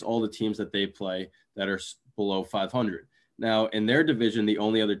forth against all the teams that they play that are below 500. Now, in their division, the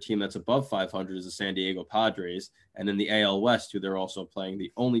only other team that's above 500 is the San Diego Padres. And in the AL West, who they're also playing,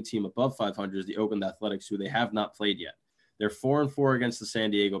 the only team above 500 is the Oakland Athletics, who they have not played yet. They're 4-4 against the San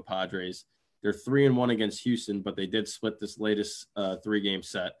Diego Padres. They're 3-1 against Houston, but they did split this latest 3-game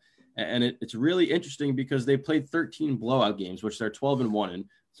set. And it's really interesting because they played 13 blowout games, which they're 12-1 in.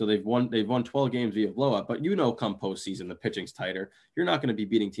 So they've won 12 games via blowout. But come postseason, the pitching's tighter. You're not going to be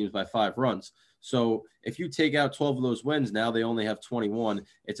beating teams by 5 runs. So if you take out 12 of those wins, now they only have 21.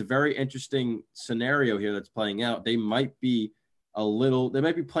 It's a very interesting scenario here that's playing out. They might be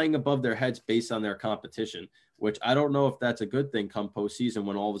playing above their heads based on their competition, which I don't know if that's a good thing come postseason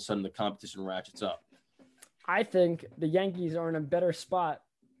when all of a sudden the competition ratchets up. I think the Yankees are in a better spot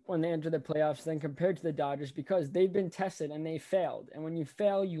when they enter the playoffs than compared to the Dodgers, because they've been tested and they failed. And when you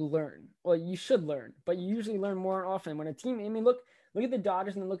fail, you learn. Well, you should learn, but you usually learn more often when a team, look at the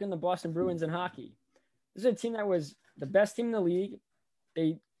Dodgers and then look at the Boston Bruins in hockey. This is a team that was the best team in the league.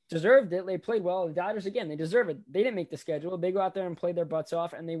 They deserved it. They played well. The Dodgers, again, they deserve it. They didn't make the schedule. They go out there and play their butts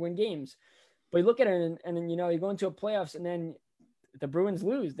off and they win games. But you look at it and then, you go into a playoffs and then the Bruins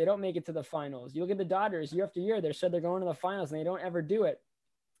lose. They don't make it to the finals. You look at the Dodgers year after year, they said they're going to the finals and they don't ever do it.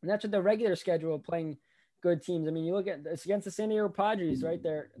 And that's what the regular schedule of playing good teams. You look at it's against the San Diego Padres, right?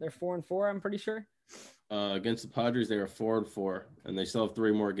 They're 4-4, I'm pretty sure. Against the Padres, they are 4-4, and they still have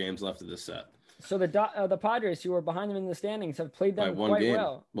 3 more games left of this set. So the Padres, who are behind them in the standings, have played them quite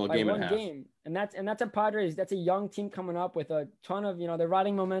well. Well, by game one and a half. game. And that's a Padres. That's a young team coming up with a ton of, they're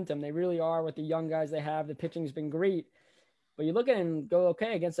riding momentum. They really are with the young guys they have. The pitching's been great. But you look at it and go,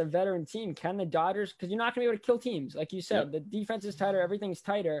 okay, against a veteran team, can the Dodgers, because you're not going to be able to kill teams. Like you said, The defense is tighter, everything's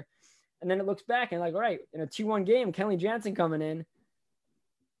tighter. And then it looks back and like, all right, in a 2-1 game, Kenley Jansen coming in.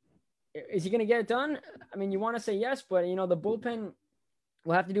 Is he going to get it done? You want to say yes, but, the bullpen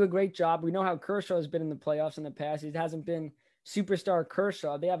will have to do a great job. We know how Kershaw has been in the playoffs in the past. He hasn't been superstar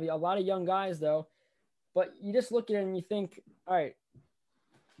Kershaw. They have a lot of young guys, though. But you just look at it and you think, all right,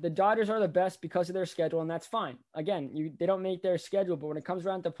 the Dodgers are the best because of their schedule, and that's fine. Again, they don't make their schedule, but when it comes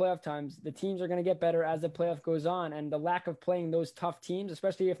around to playoff times, the teams are going to get better as the playoff goes on, and the lack of playing those tough teams,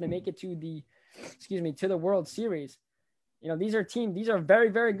 especially if they make it to the World Series, these are very,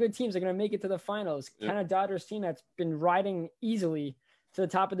 very good teams that are going to make it to the finals. Kind of Dodgers team that's been riding easily to the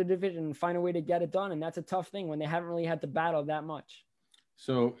top of the division and find a way to get it done, and that's a tough thing when they haven't really had to battle that much.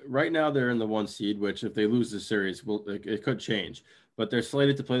 So right now they're in the 1 seed, which if they lose the series, it could change. But they're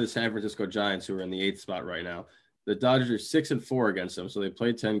slated to play the San Francisco Giants, who are in the 8th spot right now. The Dodgers are 6-4 against them, so they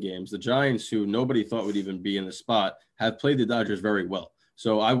played 10 games. The Giants, who nobody thought would even be in the spot, have played the Dodgers very well.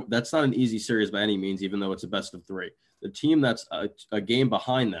 So that's not an easy series by any means, even though it's a best of 3. The team that's a game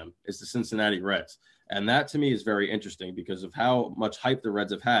behind them is the Cincinnati Reds. And that to me is very interesting because of how much hype the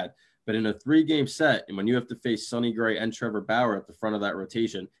Reds have had. But in a 3-game set, and when you have to face Sonny Gray and Trevor Bauer at the front of that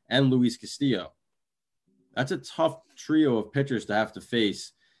rotation and Luis Castillo, that's a tough trio of pitchers to have to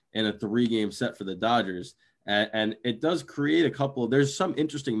face in a 3-game set for the Dodgers. And it does create there's some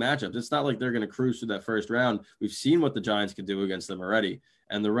interesting matchups. It's not like they're going to cruise through that first round. We've seen what the Giants can do against them already.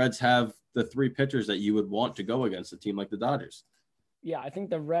 And the Reds have the 3 pitchers that you would want to go against a team like the Dodgers. Yeah, I think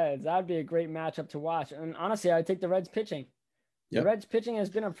the Reds, that'd be a great matchup to watch. And honestly, I'd take the Reds pitching. The Reds pitching has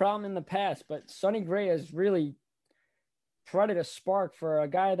been a problem in the past, but Sonny Gray has really provided a spark for a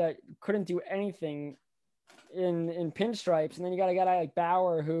guy that couldn't do anything in pinstripes. And then you got a guy like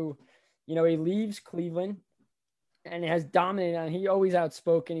Bauer who, he leaves Cleveland and has dominated. And he always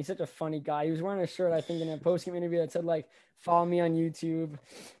outspoken. He's such a funny guy. He was wearing a shirt, I think, in a post-game interview that said, like, follow me on YouTube.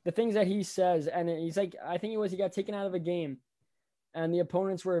 The things that he says, and he's like, I think he got taken out of a game. and the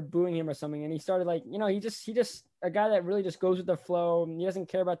opponents were booing him or something. And he started like, he just a guy that really just goes with the flow. He doesn't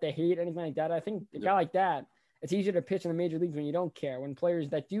care about the hate, anything like that. I think a guy like that, it's easier to pitch in the major leagues when you don't care. When players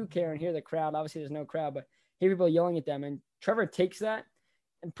that do care and hear the crowd, obviously there's no crowd, but hear people yelling at them. And Trevor takes that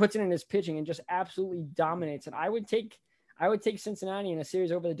and puts it in his pitching and just absolutely dominates. And I would take Cincinnati in a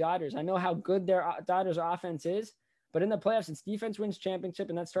series over the Dodgers. I know how good their Dodgers offense is, but in the playoffs, it's defense wins championship,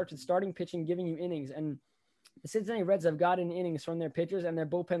 and that starts with starting pitching, giving you innings. And the Cincinnati Reds have gotten innings from their pitchers, and their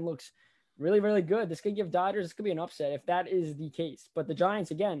bullpen looks really, really good. This could be an upset if that is the case. But the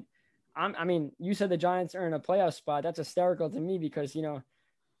Giants, again, you said the Giants are in a playoff spot. That's hysterical to me because,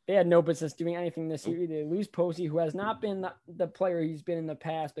 they had no business doing anything this year. They lose Posey, who has not been the player he's been in the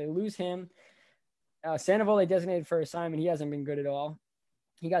past. They lose him. Sandoval, they designated for assignment. He hasn't been good at all.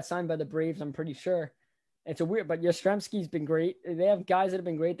 He got signed by the Braves, I'm pretty sure. It's but Yastrzemski's been great. They have guys that have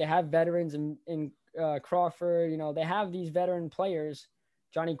been great. They have veterans in Crawford. They have these veteran players.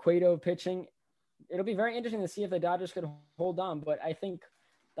 Johnny Cueto pitching. It'll be very interesting to see if the Dodgers could hold on. But I think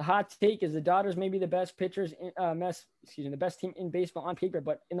the hot take is the Dodgers may be the best the best team in baseball on paper.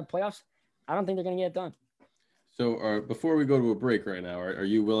 But in the playoffs, I don't think they're going to get it done. So before we go to a break right now, are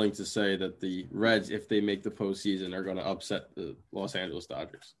you willing to say that the Reds, if they make the postseason, are going to upset the Los Angeles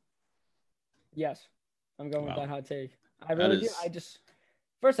Dodgers? Yes, I'm going with that hot take. I really do.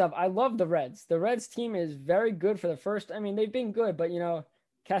 First off, I love the Reds. The Reds team is very good for the first. They've been good, but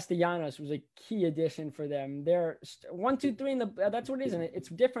Castellanos was a key addition for them. They're 1, 2, 3 in the. That's what it is, and it's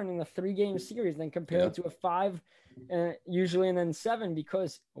different in the 3-game series than compared to a 5, usually, and then 7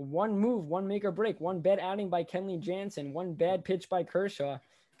 because one move, one make or break, one bad outing by Kenley Jansen, one bad pitch by Kershaw.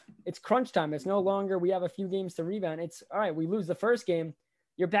 It's crunch time. It's no longer we have a few games to rebound. It's all right. We lose the first game,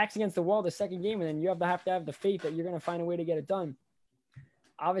 your back's against the wall the second game, and then you have to have the faith that you're going to find a way to get it done.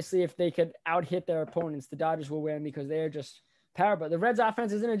 Obviously, if they could out-hit their opponents, the Dodgers will win because they're just power. But the Reds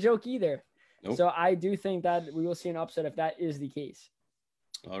offense isn't a joke either. Nope. So I do think that we will see an upset if that is the case.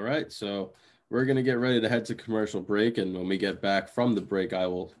 All right. So we're going to get ready to head to commercial break. And when we get back from the break, I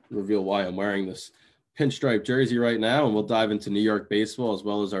will reveal why I'm wearing this pinstripe jersey right now. And we'll dive into New York baseball as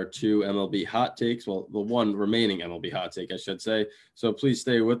well as our 2 MLB hot takes. Well, the one remaining MLB hot take, I should say. So please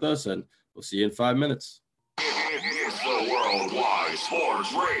stay with us and we'll see you in 5 minutes. It's the Worldwide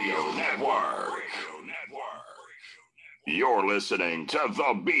Sports Radio Network. You're listening to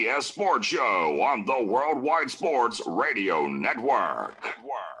the BS Sports Show on the Worldwide Sports Radio Network.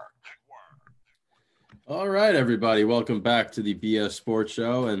 All right, everybody. Welcome back to the BS Sports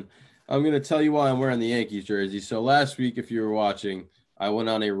Show. And I'm going to tell you why I'm wearing the Yankees jersey. So last week, if you were watching, I went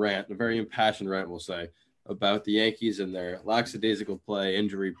on a rant, a very impassioned rant, we'll say, about the Yankees and their lackadaisical play,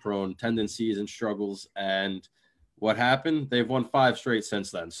 injury-prone tendencies and struggles. And what happened? They've won 5 straight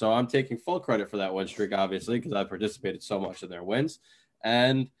since then. So I'm taking full credit for that win streak, obviously, because I participated so much in their wins.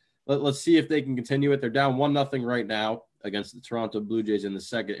 And let's see if they can continue it. They're down 1-0 right now against the Toronto Blue Jays in the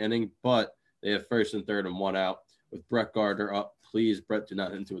second inning, but they have first and third and 1 out with Brett Gardner up. Please, Brett, do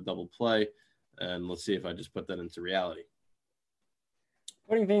not into a double play. And let's see if I just put that into reality.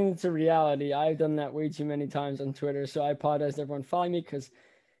 Putting things into reality, I've done that way too many times on Twitter, so I apologize to everyone following me because,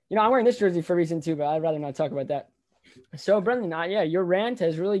 I'm wearing this jersey for a reason too, but I'd rather not talk about that. So, Brendan, your rant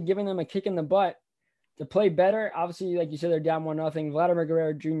has really given them a kick in the butt to play better. Obviously, like you said, they're down 1-0. Vladimir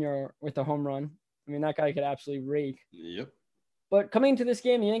Guerrero Jr. with a home run. That guy could absolutely rake. Yep. But coming to this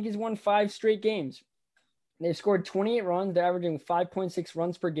game, the Yankees won 5 straight games. They've scored 28 runs. They're averaging 5.6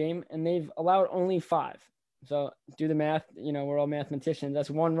 runs per game, and they've allowed only 5. So do the math. We're all mathematicians. That's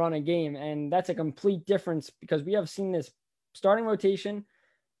 1 run a game, and that's a complete difference because we have seen this starting rotation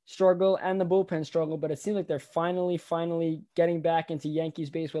struggle and the bullpen struggle, but it seems like they're finally getting back into Yankees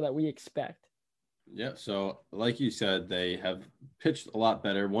baseball that we expect. Yeah, so like you said, they have pitched a lot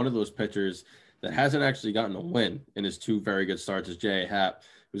better. One of those pitchers that hasn't actually gotten a win in his 2 very good starts is J.A. Happ,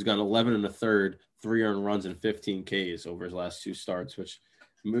 who's gotten 11 1/3, 3 earned runs, and 15 Ks over his last 2 starts, which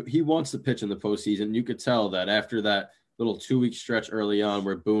he wants to pitch in the postseason. You could tell that after that little 2-week stretch early on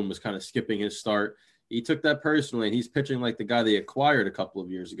where Boone was kind of skipping his start, he took that personally, and he's pitching like the guy they acquired a couple of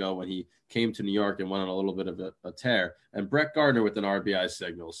years ago when he came to New York and went on a little bit of a tear. And Brett Gardner with an RBI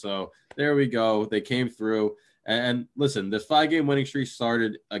signal. So there we go. They came through. And listen, this 5-game winning streak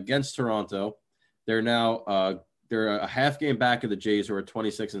started against Toronto. They're now they're a half game back of the Jays, who are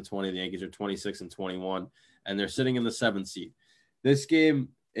 26-20. The Yankees are 26-21, and they're sitting in the 7th seed. This game,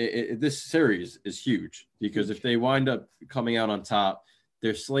 this series is huge because if they wind up coming out on top,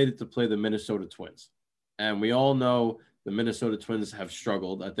 they're slated to play the Minnesota Twins. And we all know the Minnesota Twins have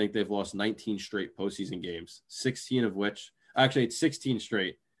struggled. I think they've lost 19 straight postseason games, 16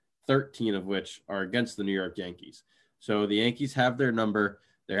 straight, 13 of which are against the New York Yankees. So the Yankees have their number.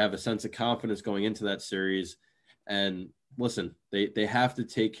 They have a sense of confidence going into that series. And listen, they have to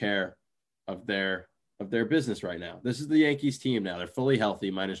take care of their business right now. This is the Yankees team now. They're fully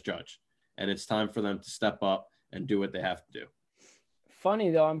healthy minus Judge. And it's time for them to step up and do what they have to do.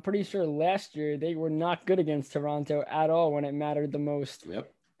 Funny, though, I'm pretty sure last year they were not good against Toronto at all when it mattered the most.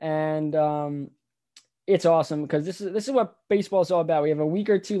 Yep. And it's awesome because this is what baseball is all about. We have a week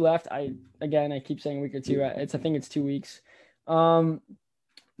or two left. I keep saying a week or two. I think it's 2 weeks.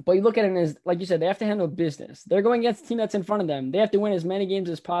 But you look at it as, like you said, they have to handle business. They're going against the team that's in front of them. They have to win as many games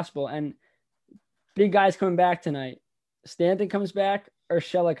as possible. And big guys coming back tonight. Stanton comes back,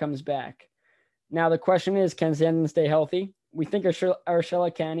 Urshela comes back. Now the question is, can Stanton stay healthy? We think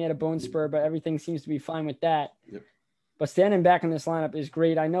Urshela can. He had a bone spur, but everything seems to be fine with that. Yep. But standing back in this lineup is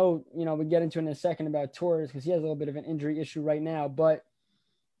great. I know, we get into it in a second about Torres because he has a little bit of an injury issue right now. But,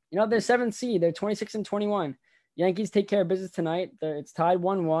 they're 7th seed. They're 26-21. Yankees take care of business tonight. It's tied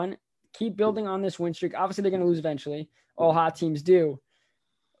 1-1. Keep building on this win streak. Obviously, they're going to lose eventually. All hot teams do.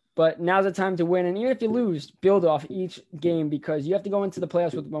 But now's the time to win. And even if you lose, build off each game because you have to go into the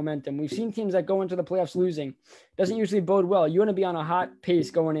playoffs with momentum. We've seen teams that go into the playoffs losing. Doesn't usually bode well. You want to be on a hot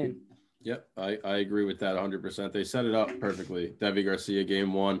pace going in. Yep, I agree with that 100%. They set it up perfectly. Deivi Garcia,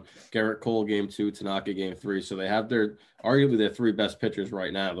 game 1, Garrett Cole, game 2, Tanaka, game 3. So they have arguably their 3 best pitchers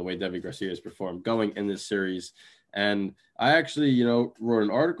right now, the way Deivi Garcia has performed going in this series. And I actually, wrote an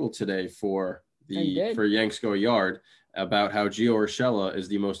article today for Yanks Go Yard about how Gio Urshela is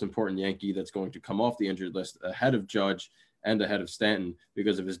the most important Yankee that's going to come off the injured list ahead of Judge and ahead of Stanton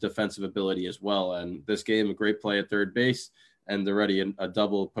because of his defensive ability as well. And this game, a great play at third base. And they're ready a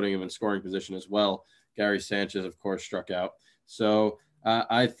double, putting him in scoring position as well. Gary Sanchez, of course, struck out. So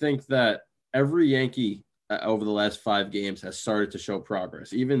I think that every Yankee over the last 5 games has started to show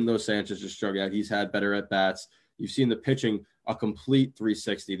progress. Even though Sanchez just struck out, he's had better at-bats. You've seen the pitching a complete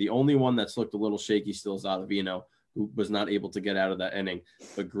 360. The only one that's looked a little shaky still is Ottavino, who was not able to get out of that inning.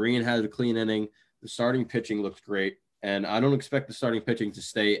 But Green had a clean inning. The starting pitching looked great. And I don't expect the starting pitching to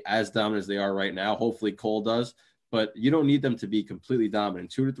stay as dominant as they are right now. Hopefully Cole does. But you don't need them to be completely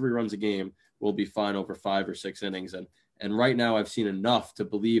dominant. 2 to 3 runs a game will be fine over 5 or 6 innings. And right now I've seen enough to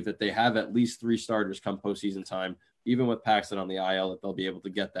believe that they have at least 3 starters come postseason time, even with Paxton on the IL, that they'll be able to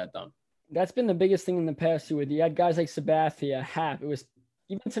get that done. That's been the biggest thing in the past too. You had guys like Sabathia, Happ. It was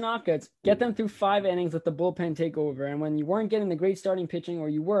even Tanaka. It's get them through 5 innings, let the bullpen take over. And when you weren't getting the great starting pitching, or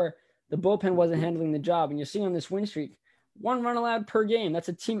you were, the bullpen wasn't handling the job. And you're seeing on this win streak, 1 run allowed per game. That's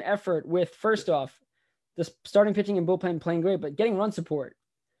a team effort with, first off, the starting pitching and bullpen playing great, but getting run support.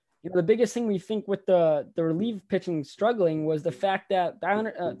 The biggest thing we think with the relief pitching struggling was the fact that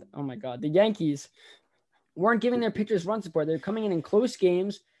the Yankees weren't giving their pitchers run support. They're coming in close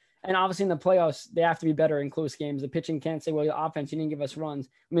games, and obviously in the playoffs, they have to be better in close games. The pitching can't say, well, your offense, you didn't give us runs.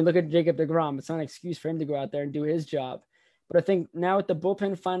 I mean, look at Jacob deGrom. It's not an excuse for him to go out there and do his job. But I think now with the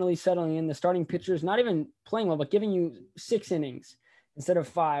bullpen finally settling in, the starting pitchers not even playing well, but giving you 6 innings instead of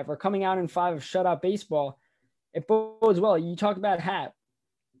 5, or coming out in 5 of shutout baseball, it bodes well. You talk about Happ,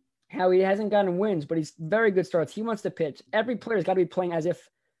 how he hasn't gotten wins, but he's very good starts. He wants to pitch. Every player's got to be playing as if,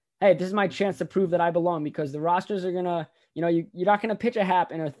 hey, this is my chance to prove that I belong, because the rosters are going to, you're not going to pitch a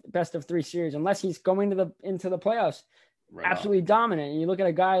Happ in a best of 3 series unless he's going into the playoffs absolutely dominant. And you look at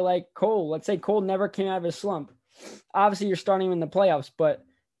a guy like Cole. Let's say Cole never came out of his slump. Obviously, you're starting him in the playoffs, but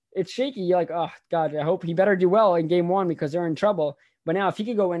it's shaky. You're like, oh, God, I hope he better do well in game 1 because they're in trouble. But now if he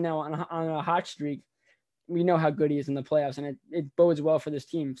could go in now on a hot streak, we know how good he is in the playoffs, and it bodes well for this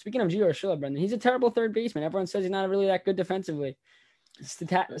team. Speaking of Gio Urshela, Brendan, he's a terrible third baseman. Everyone says he's not really that good defensively.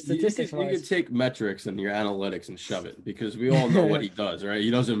 Statistics. You could take metrics and your analytics and shove it, because we all know what he does, right?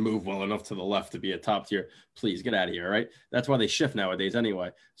 He doesn't move well enough to the left to be a top tier. Please get out of here, right? That's why they shift nowadays anyway.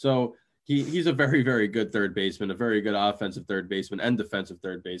 So he's a very, very good third baseman, a very good offensive third baseman and defensive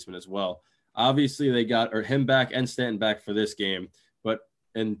third baseman as well. Obviously, they got him back and Stanton back for this game, but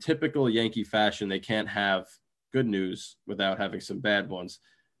in typical Yankee fashion, they can't have good news without having some bad ones.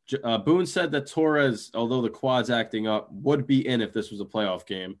 Boone said that Torres, although the quad's acting up, would be in if this was a playoff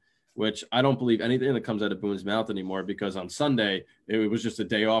game, which I don't believe anything that comes out of Boone's mouth anymore, because on Sunday, it was just a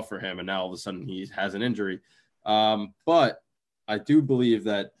day off for him, and now all of a sudden he has an injury. But I do believe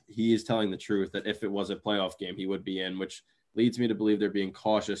that he is telling the truth, that if it was a playoff game, he would be in, which leads me to believe they're being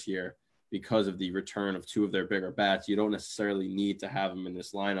cautious here because of the return of 2 of their bigger bats. You don't necessarily need to have him in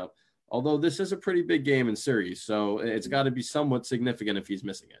this lineup, although this is a pretty big game in series, so it's got to be somewhat significant if he's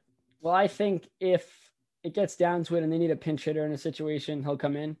missing it. Well, I think if it gets down to it and they need a pinch hitter in a situation, he'll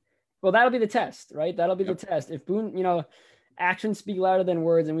come in. Well, that'll be the test, right? That'll be the test. If Boone, actions speak louder than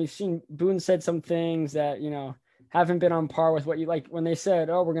words, and we've seen Boone said some things that, haven't been on par with what you like when they said,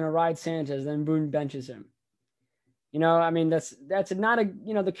 oh, we're going to ride Sanchez, then Boone benches him. You know, I mean, that's not a,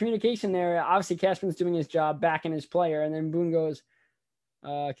 you know, the communication there. Obviously, Cashman's doing his job, backing his player, and then Boone goes,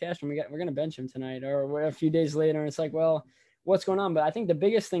 Cashman, we're going to bench him tonight, or a few days later. And it's like, well, what's going on? But I think the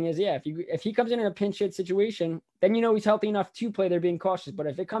biggest thing is, yeah, if he comes in a pinch hit situation, then you know he's healthy enough to play. They're being cautious. But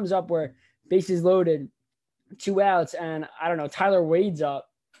if it comes up where bases loaded, 2 outs, and I don't know, Tyler Wade's up.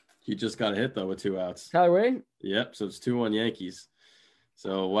 He just got a hit though with 2 outs. Tyler Wade? Yep. So it's 2-1 Yankees.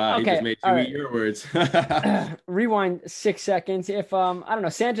 So wow, okay, he just made you eat your words. Rewind 6 seconds. If I don't know,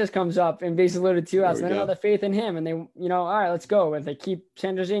 Sanchez comes up and bases loaded 2 outs, and they have the faith in him, and they, you know, all right, let's go. If they keep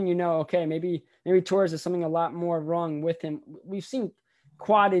Sanchez in, you know, okay, maybe Torres is something a lot more wrong with him. We've seen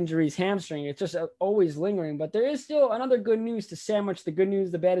quad injuries, hamstring. It's just always lingering. But there is still another good news to sandwich the good news,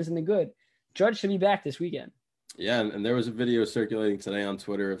 the bad is in the good. Judge should be back this weekend. Yeah, and there was a video circulating today on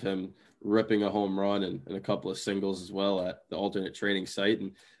Twitter of him ripping a home run and a couple of singles as well at the alternate training site.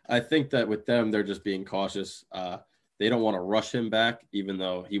 And I think that with them, they're just being cautious. They don't want to rush him back, even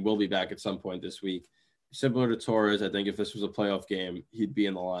though he will be back at some point this week. Similar to Torres, I think if this was a playoff game, he'd be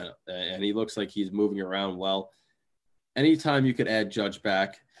in the lineup. And he looks like he's moving around well. Anytime you could add Judge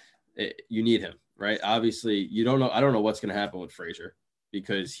back, you need him, right? Obviously, you don't know. I don't know what's going to happen with Frazier,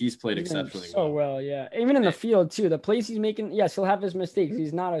 because he's played exceptionally well. Yeah. Even in the field too, the plays he's making, yes, he'll have his mistakes.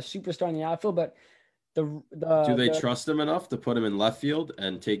 He's not a superstar in the outfield, but do they trust him enough to put him in left field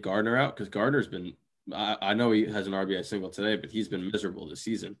and take Gardner out? Because Gardner's been, I know he has an RBI single today, but he's been miserable this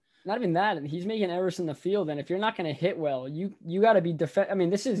season. Not even that. He's making errors in the field. And if you're not going to hit well, you got to be I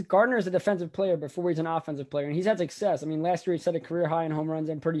mean, Gardner is a defensive player before he's an offensive player, and he's had success. I mean, last year he set a career high in home runs,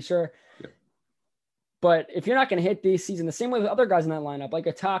 I'm pretty sure. Yep. But if you're not going to hit this season, the same way with other guys in that lineup, like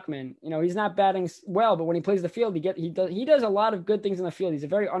a Tachman, you know, he's not batting well, but when he plays the field, he does a lot of good things in the field. He's a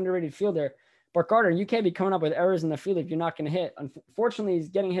very underrated fielder. But Gardner, you can't be coming up with errors in the field if you're not going to hit. Unfortunately, he's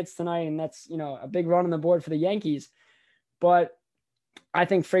getting hits tonight, and that's, you know, a big run on the board for the Yankees. But I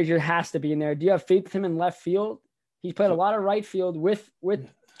think Frazier has to be in there. Do you have faith with him in left field? He's played a lot of right field with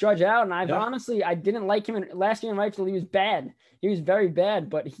Judge out, and honestly, I didn't like him last year in right field. He was bad. He was very bad,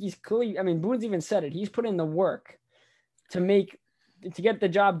 but he's clearly, I mean, Boone's even said it. He's put in the work to get the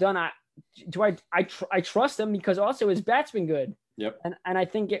job done. I trust him because also his bat's been good. Yep. And I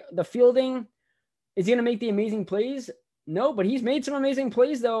think the fielding, is he going to make the amazing plays? No, but he's made some amazing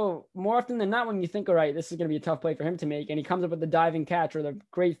plays, though, more often than not when you think, all right, this is going to be a tough play for him to make, and he comes up with the diving catch or the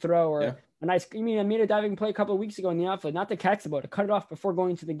great throw or a nice – I mean, I made a diving play a couple of weeks ago in the outfield, not to catch the ball, to cut it off before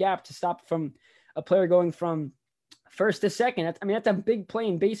going to the gap to stop from a player going from first to second. That's a big play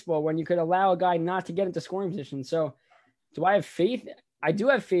in baseball when you could allow a guy not to get into scoring position. So do I have faith? I do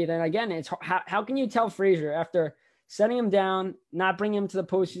have faith. And, again, it's how can you tell Frazier after – setting him down, not bringing him to the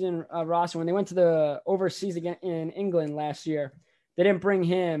postseason roster. When they went to the overseas again in England last year, they didn't bring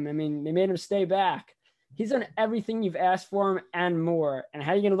him. I mean, they made him stay back. He's done everything you've asked for him and more. And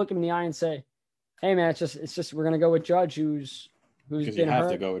how are you going to look him in the eye and say, hey, man, it's just we're going to go with Judge who's been hurt? You have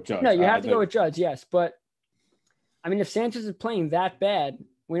to go with Judge. No, you have to go with Judge, yes. But, I mean, if Sanchez is playing that bad,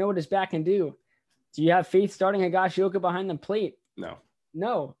 we know what his back can do. Do you have faith starting Higashioka behind the plate?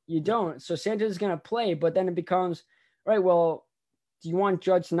 No, you don't. So Sanchez is going to play, but then it becomes – right, well, do you want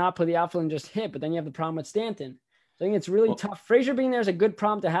Judge to not play the outfield and just hit? But then you have the problem with Stanton. So I think it's really tough. Frazier being there is a good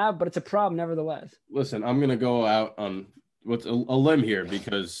problem to have, but it's a problem nevertheless. Listen, I'm going to go out on what's a limb here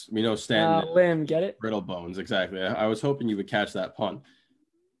because we know Stanton. Limb, get it? Brittle bones, exactly. I was hoping you would catch that pun.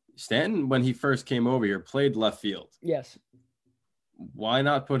 Stanton, when he first came over here, played left field. Yes. Why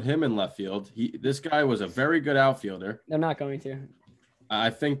not put him in left field? This guy was a very good outfielder. They're not going to.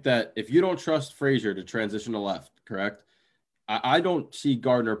 I think that if you don't trust Frazier to transition to left, correct? I don't see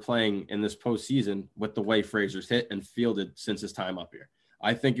Gardner playing in this postseason with the way Frazier's hit and fielded since his time up here.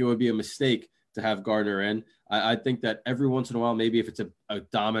 I think it would be a mistake to have Gardner in. I think that every once in a while, maybe if it's a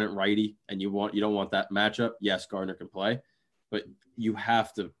dominant righty and you don't want that matchup, yes, Gardner can play, but you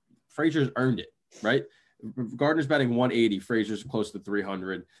have to. Frazier's earned it, right? Gardner's batting 180. Frazier's close to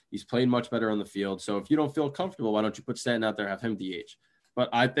 300. He's playing much better on the field. So if you don't feel comfortable, why don't you put Stanton out there and have him DH? But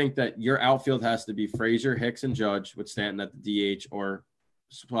I think that your outfield has to be Frazier, Hicks, and Judge with Stanton at the DH or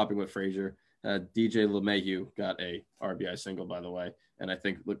swapping with Frazier. DJ LeMahieu got a RBI single, by the way, and I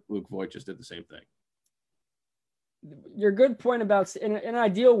think Luke Voigt just did the same thing. Your good point about in an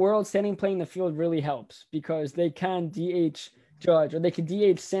ideal world, Stanton playing the field really helps because they can DH Judge or they can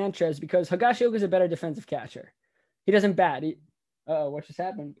DH Sanchez because Higashioka is a better defensive catcher. He doesn't bat. What just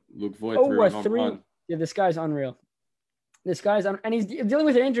happened? Luke Voigt threw a home run. Yeah, this guy's unreal. And he's dealing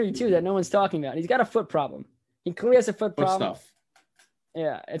with an injury too that no one's talking about. He's got a foot problem. He clearly has a foot problem. Stuff.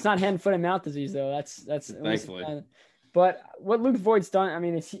 Yeah, it's not hand, foot, and mouth disease though. That's Thankfully. But what Luke Voigt's done, I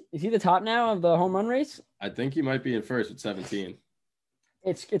mean, is he the top now of the home run race? I think he might be in first with 17.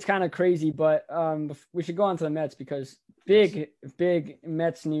 It's kind of crazy, but we should go on to the Mets because big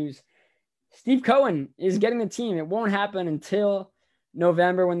Mets news. Steve Cohen is getting the team. It won't happen until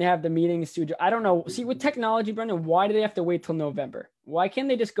November when they have the meetings. I don't know. See, with technology, Brendan, why do they have to wait till November? Why can't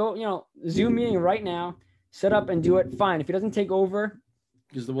they just go, Zoom meeting right now, set up and do it? Fine. If he doesn't take over.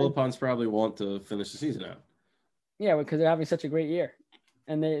 Because the Wilpons probably want to finish the season out. Yeah, because they're having such a great year.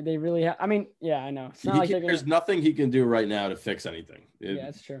 And they really have. I mean, yeah, I know. It's not like there's nothing he can do right now to fix anything. Yeah,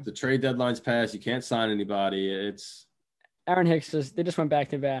 that's true. The trade deadline's passed. You can't sign anybody. It's Aaron Hicks they just went back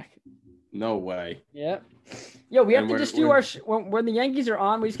to back. No way. Yeah. Yo, we have to just do our when the Yankees are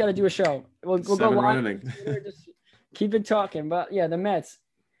on. We just got to do a show. We'll go live. Just keep it talking. But yeah, the Mets.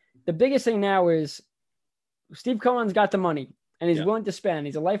 The biggest thing now is Steve Cohen's got the money and he's willing to spend.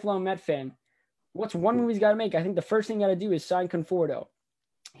 He's a lifelong Met fan. What's one move he's got to make? I think the first thing you got to do is sign Conforto.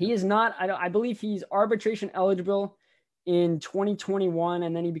 He is not. I believe he's arbitration eligible in 2021,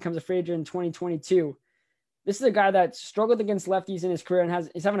 and then he becomes a free agent in 2022. This is a guy that struggled against lefties in his career and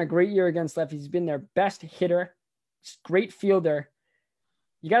is having a great year against lefties. He's been their best hitter, great fielder.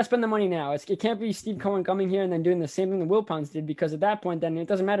 You got to spend the money now. It can't be Steve Cohen coming here and then doing the same thing the Wilpons did, because at that point, then it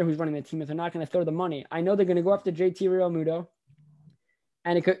doesn't matter who's running the team if they're not going to throw the money. I know they're going to go after JT Realmuto,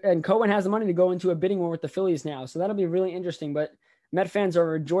 and Cohen has the money to go into a bidding war with the Phillies now, so that'll be really interesting. But Met fans are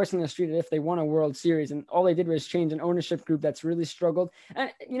rejoicing in the street as if they won a World Series, and all they did was change an ownership group that's really struggled.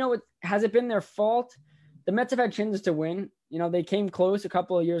 And has it been their fault? The Mets have had chances to win. They came close a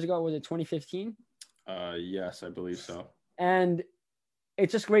couple of years ago. Was it 2015? Yes, I believe so. And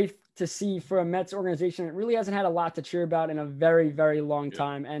it's just great to see for a Mets organization. It really hasn't had a lot to cheer about in a very, very long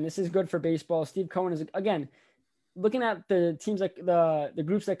time. And this is good for baseball. Steve Cohen is, again, looking at the teams like the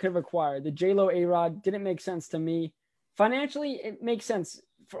groups that could have acquired. The J-Lo A-Rod didn't make sense to me. Financially, it makes sense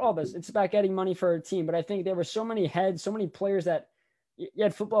for all this. It's about getting money for a team. But I think there were so many heads, so many players that you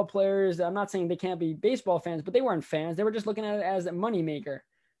had football players. I'm not saying they can't be baseball fans, but they weren't fans. They were just looking at it as a moneymaker.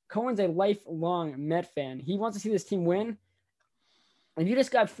 Cohen's a lifelong Met fan. He wants to see this team win. If you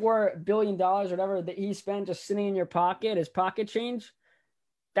just got $4 billion or whatever that he spent just sitting in your pocket, his pocket change,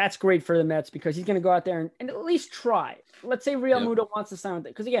 that's great for the Mets because he's going to go out there and at least try. Let's say Realmuto wants to sign with it.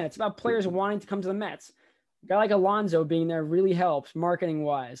 Because, again, it's about players wanting to come to the Mets. A guy like Alonso being there really helps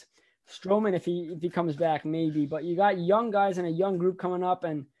marketing-wise. Stroman, if he comes back, maybe. But you got young guys and a young group coming up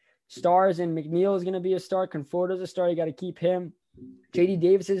and stars, and McNeil is going to be a star. Conforto's a star. You got to keep him. J.D.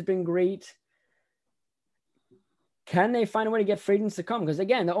 Davis has been great. Can they find a way to get free agents to come? Because,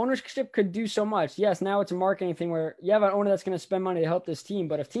 again, the ownership could do so much. Yes, now it's a marketing thing where you have an owner that's going to spend money to help this team.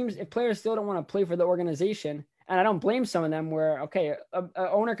 But if players still don't want to play for the organization, and I don't blame some of them where, okay, a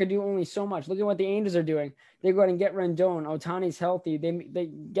owner could do only so much. Look at what the Angels are doing. They go out and get Rendon. Ohtani's healthy. They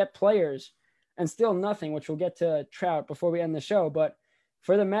get players and still nothing, which we'll get to Trout before we end the show. But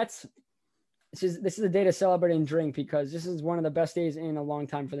for the Mets, this is a day to celebrate and drink because this is one of the best days in a long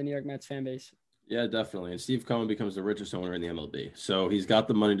time for the New York Mets fan base. Yeah, definitely. And Steve Cohen becomes the richest owner in the MLB. So he's got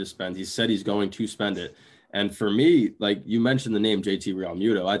the money to spend. He said he's going to spend it. And for me, like you mentioned the name JT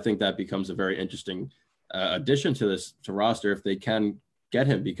Realmuto, I think that becomes a very interesting addition to roster if they can get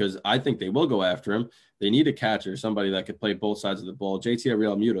him, because I think they will go after him. They need a catcher, somebody that could play both sides of the ball. JT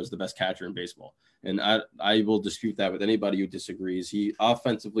Realmuto is the best catcher in baseball. And I will dispute that with anybody who disagrees. He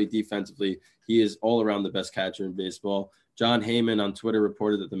offensively, defensively, he is all around the best catcher in baseball. John Heyman on Twitter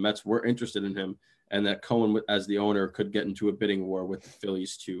reported that the Mets were interested in him and that Cohen, as the owner, could get into a bidding war with the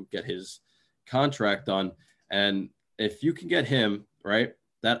Phillies to get his contract done. And if you can get him, right,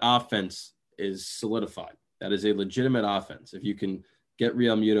 that offense is solidified. That is a legitimate offense. If you can get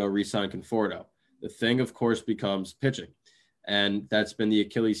Realmuto, re-sign Conforto, the thing, of course, becomes pitching. And that's been the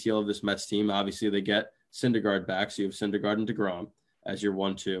Achilles heel of this Mets team. Obviously, they get Syndergaard back, so you have Syndergaard and DeGrom as your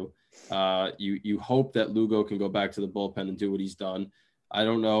 1-2. You hope that Lugo can go back to the bullpen and do what he's done. I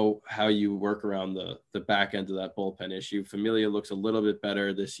don't know how you work around the back end of that bullpen issue. Familia looks a little bit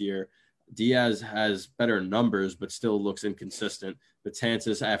better this year. Diaz has better numbers, but still looks inconsistent.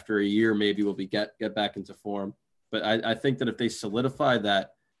 Betances, after a year, maybe will get back into form. But I think that if they solidify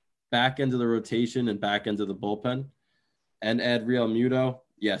that back end of the rotation and back end of the bullpen and add Realmuto,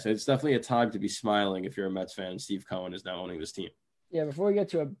 yes, it's definitely a time to be smiling if you're a Mets fan. Steve Cohen is now owning this team. Yeah, before we get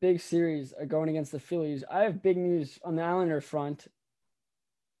to a big series going against the Phillies, I have big news on the Islander front.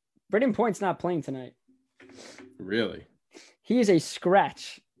 Brendan Point's not playing tonight. Really? He is a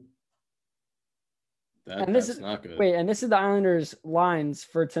scratch. That's not good. Wait, and this is the Islanders' lines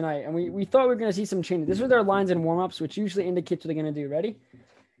for tonight. And we thought we were going to see some changes. This were their lines in warm-ups, which usually indicates what they're going to do. Ready?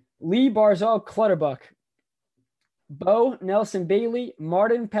 Lee, Barzal, Clutterbuck. Bo, Nelson, Bailey,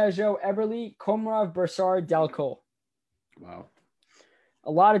 Martin, Peugeot, Eberle, Komarov, Brassard, Delco. Wow.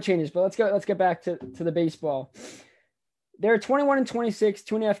 A lot of changes, but let's get back to the baseball. They're 21-26,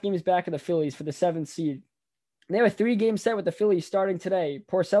 2.5 games back of the Phillies for the 7th seed. They have a 3-game set with the Phillies starting today.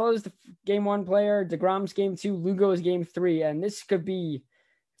 Porcello's the game 1 player, DeGrom's game 2, Lugo's game 3, and this could be,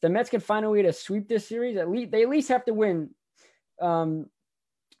 if the Mets can find a way to sweep this series, they at least have to win.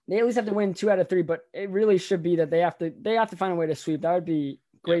 They at least have to win 2 out of 3, but it really should be that they have to find a way to sweep. That would be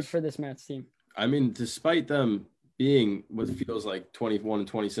great for this Mets team. I mean, despite them being what feels like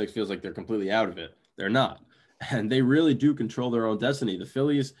 21-26 feels like they're completely out of it, they're not. And they really do control their own destiny. The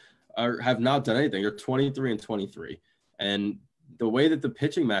Phillies have not done anything. They're 23-23. And the way that the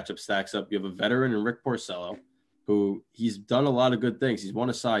pitching matchup stacks up, you have a veteran in Rick Porcello, who he's done a lot of good things. He's won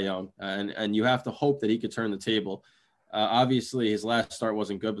a Cy Young, and you have to hope that he could turn the table. Obviously, his last start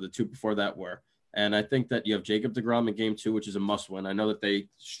wasn't good, but the 2 before that were. And I think that you have Jacob deGrom in game 2, which is a must-win. I know that they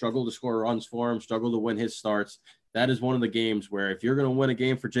struggle to score runs for him, struggle to win his starts. That is one of the games where if you're going to win a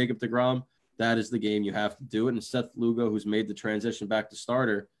game for Jacob deGrom, that is the game you have to do it. And Seth Lugo, who's made the transition back to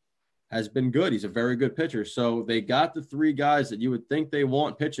starter, has been good. He's a very good pitcher. So they got the 3 guys that you would think they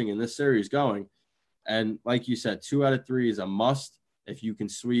want pitching in this series going. And like you said, 2 out of 3 is a must. If you can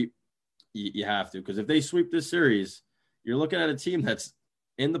sweep, you have to. Because if they sweep this series, you're looking at a team that's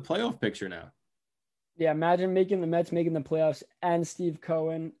in the playoff picture now. Yeah, imagine the Mets making the playoffs and Steve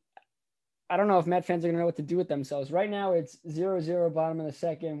Cohen. I don't know if Met fans are going to know what to do with themselves. Right now, it's 0-0, bottom of the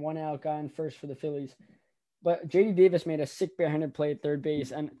second, 1 out, guy in first for the Phillies. But J.D. Davis made a sick barehanded play at third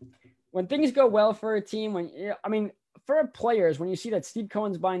base. And when things go well for a team, for players, when you see that Steve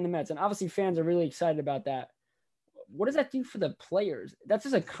Cohen's buying the Mets, and obviously fans are really excited about that, what does that do for the players? That's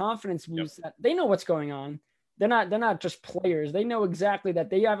just a confidence boost. That they know what's going on. They're not just players. They know exactly that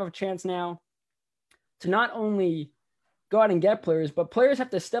they have a chance now to not only go out and get players, but players have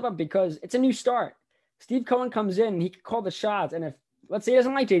to step up because it's a new start. Steve Cohen comes in and he can call the shots. And if, let's say he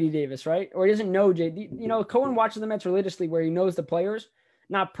doesn't like J.D. Davis, right? Or he doesn't know J.D. Cohen watches the Mets religiously where he knows the players,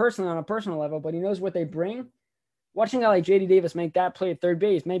 not personally on a personal level, but he knows what they bring. Watching a guy like J.D. Davis make that play at third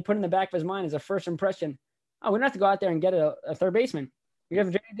base may put in the back of his mind as a first impression. Oh, we don't have to go out there and get a third baseman. We have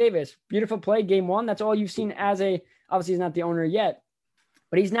J.D. Davis. Beautiful play, game 1. That's all you've seen obviously he's not the owner yet,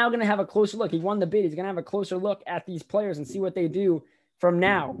 but he's now going to have a closer look. He won the bid. He's going to have a closer look at these players and see what they do from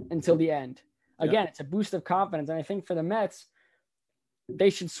now until the end. Again, It's a boost of confidence. And I think for the Mets, they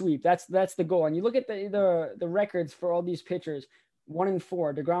should sweep. That's the goal. And you look at the records for all these pitchers,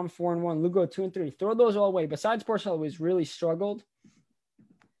 1-4, DeGrom 4-1, Lugo 2-3. Throw those all away. Besides Porcello, who's really struggled,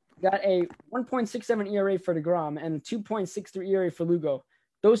 got a 1.67 ERA for DeGrom and a 2.63 ERA for Lugo.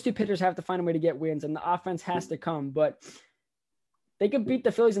 Those 2 pitchers have to find a way to get wins, and the offense has to come. But they could beat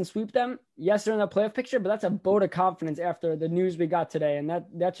the Phillies and sweep them. Yes, they're in the playoff picture, but that's a vote of confidence after the news we got today, and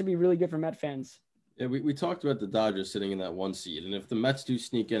that should be really good for Met fans. Yeah, we talked about the Dodgers sitting in that 1 seed, and if the Mets do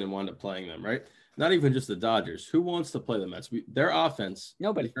sneak in and wind up playing them, right? Not even just the Dodgers. Who wants to play the Mets? Their offense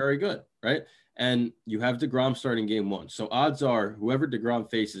Nobody. Is very good, right? And you have DeGrom starting game 1. So odds are whoever DeGrom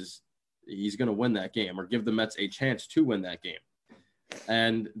faces, he's going to win that game or give the Mets a chance to win that game.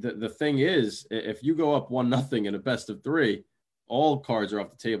 And the thing is, if you go up 1-0 in a best of 3, all cards are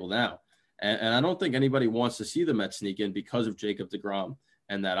off the table now. And I don't think anybody wants to see the Mets sneak in because of Jacob deGrom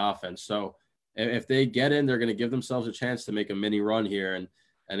and that offense. So if they get in, they're going to give themselves a chance to make a mini run here.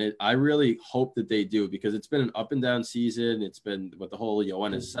 I really hope that they do, because it's been an up and down season. It's been with the whole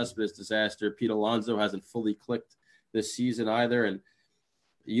Yoenis Cespedes disaster. Pete Alonso hasn't fully clicked this season either. And,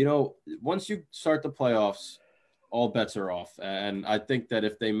 once you start the playoffs, all bets are off. And I think that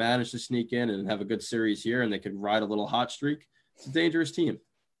if they manage to sneak in and have a good series here and they could ride a little hot streak, it's a dangerous team.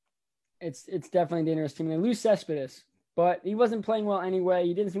 It's definitely a dangerous team. They lose Cespedes, but he wasn't playing well anyway.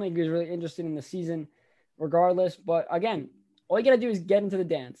 He didn't seem like he was really interested in the season regardless. But again, all you got to do is get into the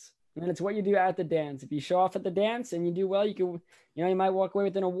dance. And it's what you do at the dance. If you show off at the dance and you do well, you might walk away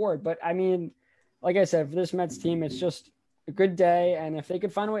with an award. But I mean, like I said, for this Mets team, it's just a good day. And if they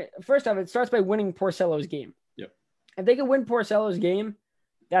could find a way, first off, it starts by winning Porcello's game. Yep. If they could win Porcello's game,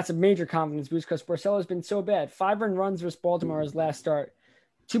 that's a major confidence boost because Porcello's been so bad. 5 earned runs versus Baltimore his last start.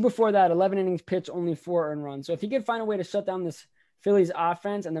 2 before that, 11 innings pitched, only 4 earned runs. So if he could find a way to shut down this Phillies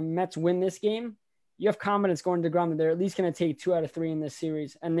offense and the Mets win this game, you have confidence going to DeGrom that they're at least going to take 2 out of 3 in this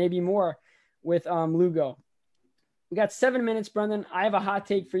series and maybe more with Lugo. We got 7 minutes, Brendan. I have a hot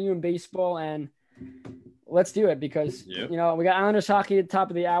take for you in baseball, and let's do it because, we got Islanders hockey at the top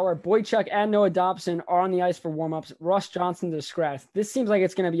of the hour. Boychuk and Noah Dobson are on the ice for warmups. Ross Johnson's a scratch. This seems like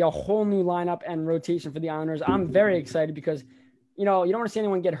it's going to be a whole new lineup and rotation for the Islanders. I'm very excited because, you don't want to see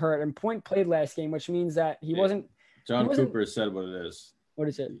anyone get hurt. And Point played last game, which means that he wasn't. John Cooper said what it is. What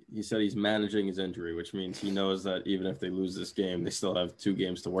is it? He said he's managing his injury, which means he knows that even if they lose this game, they still have 2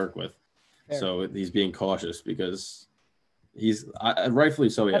 games to work with. Fair. So he's being cautious because he's rightfully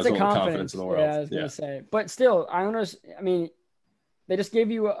so. He has all the confidence in the world. Yeah, I was going to say. But still, Islanders, they just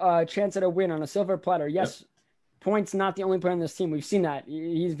gave you a chance at a win on a silver platter. Yes, Point's not the only player on this team. We've seen that.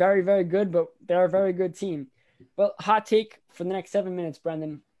 He's very, very good, but they're a very good team. But hot take for the next 7 minutes,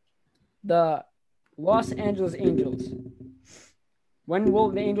 Brendan. The Los Angeles Angels. When will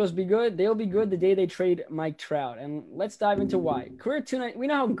the Angels be good? They'll be good the day they trade Mike Trout. And let's dive into why. Career 290, we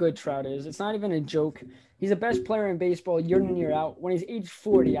know how good Trout is. It's not even a joke. He's the best player in baseball year in and year out. When he's age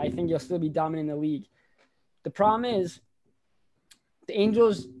 40, I think he'll still be dominating the league. The problem is the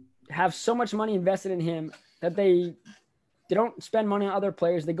Angels have so much money invested in him that they don't spend money on other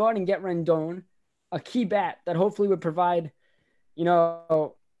players. They go out and get Rendon, a key bat that hopefully would provide,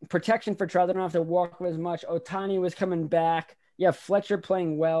 protection for Trout. They don't have to walk as much. Ohtani was coming back. Yeah, Fletcher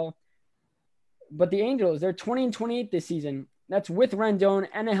playing well. But the Angels, they're 20-28 this season. That's with Rendon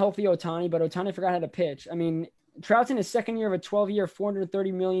and a healthy Ohtani, but Ohtani forgot how to pitch. Trout's in his second year of a 12-year,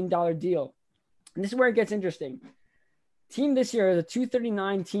 $430 million deal. And this is where it gets interesting. Team this year has a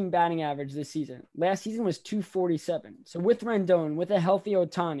 239 team batting average this season. Last season was 247. So with Rendon, with a healthy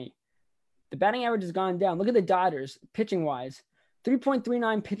Ohtani, the batting average has gone down. Look at the Dodgers, pitching-wise.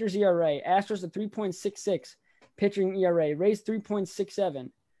 3.39 pitchers ERA. Astros at 3.66. Pitching ERA, Rays 3.67.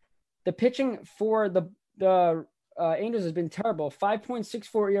 The pitching for the Angels has been terrible.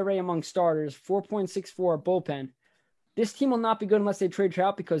 5.64 ERA among starters, 4.64 bullpen. This team will not be good unless they trade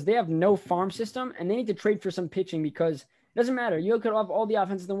Trout because they have no farm system and they need to trade for some pitching because it doesn't matter. You could have all the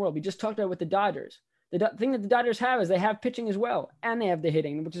offense in the world. We just talked about it with the Dodgers. The thing that the Dodgers have is they have pitching as well and they have the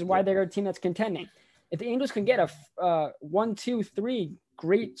hitting, which is why they're a team that's contending. If the Angels can get a 1, 2, 3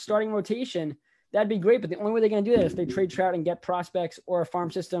 great starting rotation, that'd be great, but the only way they're going to do that is if they trade Trout and get prospects or a farm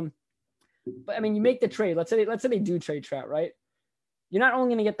system. But, you make the trade. Let's say they do trade Trout, right? You're not only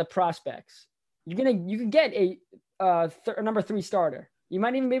going to get the prospects. You can get a number 3 starter. You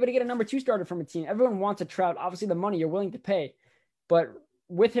might even be able to get a number 2 starter from a team. Everyone wants a Trout. Obviously, the money you're willing to pay. But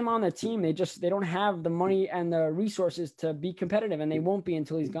with him on the team, they don't have the money and the resources to be competitive, and they won't be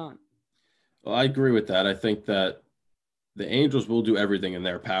until he's gone. Well, I agree with that. I think that the Angels will do everything in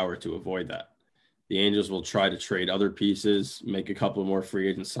their power to avoid that. The Angels will try to trade other pieces, make a couple more free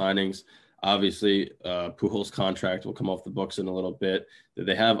agent signings. Obviously, Pujols' contract will come off the books in a little bit.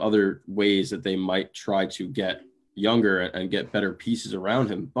 They have other ways that they might try to get younger and get better pieces around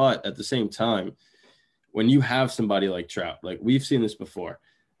him. But at the same time, when you have somebody like Trout, like we've seen this before,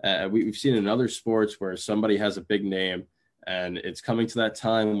 we've seen in other sports where somebody has a big name and it's coming to that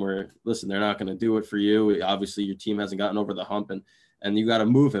time where, listen, they're not going to do it for you. Obviously, your team hasn't gotten over the hump and you got to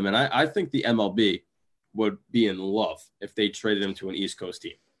move him. And I think the MLB would be in love if they traded him to an East Coast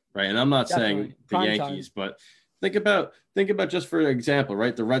team, right? And I'm not saying the Yankees, but think about just for example,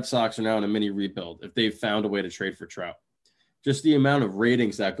 right? The Red Sox are now in a mini rebuild. If they've found a way to trade for Trout, just the amount of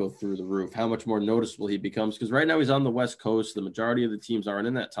ratings that go through the roof, how much more noticeable he becomes. Because right now he's on the West Coast. The majority of the teams aren't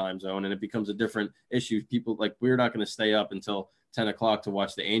in that time zone, and it becomes a different issue. People we're not going to stay up until 10 o'clock to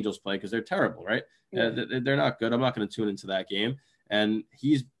watch the Angels play because they're terrible, right? Yeah. They're not good. I'm not going to tune into that game. And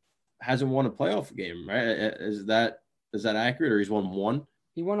hasn't won a playoff game, right? Is that accurate, or he's won one?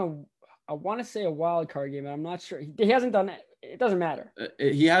 He won I want to say a wild card game, and I'm not sure. He hasn't done it. It doesn't matter.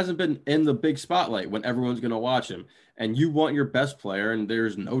 He hasn't been in the big spotlight when everyone's going to watch him. And you want your best player, and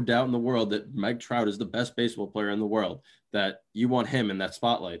there's no doubt in the world that Mike Trout is the best baseball player in the world, that you want him in that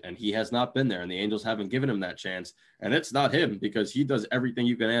spotlight. And he has not been there, and the Angels haven't given him that chance. And it's not him because he does everything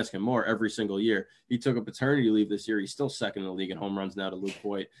you can ask him more every single year. He took a paternity leave this year. He's still second in the league in home runs now to Luke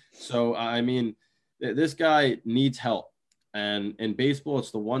Voit. So, this guy needs help. And in baseball,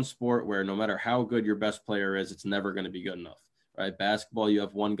 it's the one sport where no matter how good your best player is, it's never going to be good enough, right? Basketball, you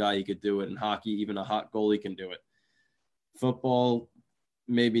have one guy, he could do it. In hockey, even a hot goalie can do it. Football,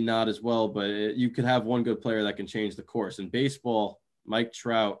 maybe not as well, but you could have one good player that can change the course. In baseball, Mike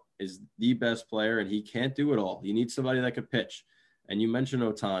Trout is the best player, and he can't do it all. You need somebody that could pitch. And you mentioned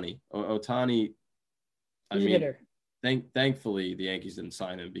Ohtani. Ohtani, thankfully the Yankees didn't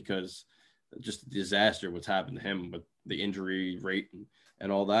sign him because just a disaster what's happened to him with the injury rate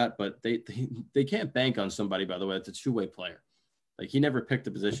and all that. But they can't bank on somebody, by the way, that's a two-way player. Like, he never picked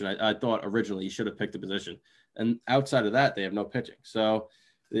a position. I thought originally he should have picked a position. And outside of that, they have no pitching. So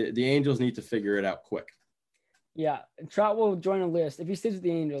the Angels need to figure it out quick. Yeah, Trout will join a list. If he stays with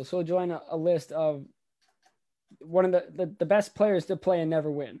the Angels, he'll join a list of one of the best players to play and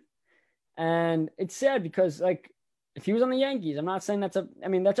never win. And it's sad because, like, if he was on the Yankees, I'm not saying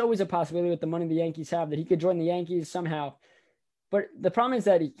that's always a possibility with the money the Yankees have, that he could join the Yankees somehow. But the problem is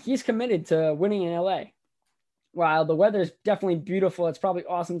that he's committed to winning in LA. While the weather is definitely beautiful, it's probably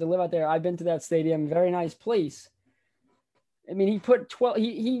awesome to live out there. I've been to that stadium, very nice place. I mean, he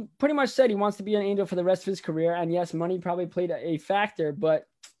pretty much said he wants to be an Angel for the rest of his career. And yes, money probably played a factor, but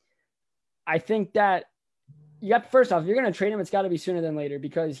I think that first off, if you're going to trade him, it's got to be sooner than later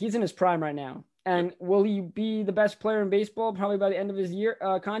because he's in his prime right now. And will he be the best player in baseball probably by the end of his year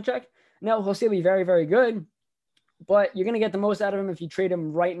contract? No, he'll still be very, very good, but you're going to get the most out of him if you trade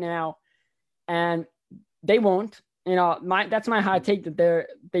him right now. And they won't. That's my hot take, that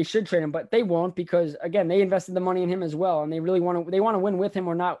they should trade him, but they won't because, again, they invested the money in him as well, and they really want to win with him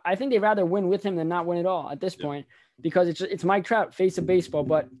or not. I think they'd rather win with him than not win at all at this point because it's Mike Trout, face of baseball,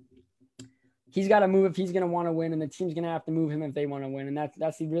 but he's got to move if he's going to want to win, and the team's going to have to move him if they want to win, and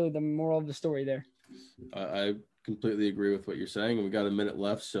that's really the moral of the story there. I completely agree with what you're saying, and we got a minute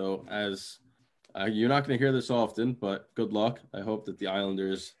left, so as you're not going to hear this often, but good luck. I hope that the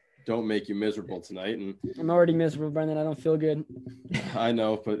Islanders don't make you miserable tonight. And I'm already miserable, Brendan. I don't feel good. I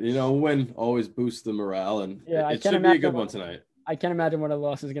know, but win always boosts the morale, and it should be a good one tonight. I can't imagine what a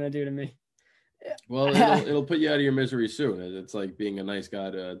loss is going to do to me. Well, it'll put you out of your misery soon. It's like being a nice guy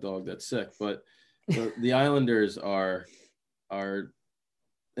to a dog that's sick. But the Islanders are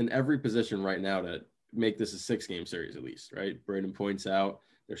in every position right now to make this a 6-game series at least, right? Braden points out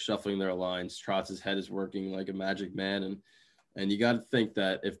they're shuffling their lines. Trotz's head is working like a magic man, and you got to think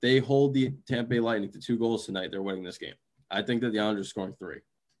that if they hold the Tampa Bay Lightning to 2 goals tonight, they're winning this game. I think that the Islanders are scoring 3.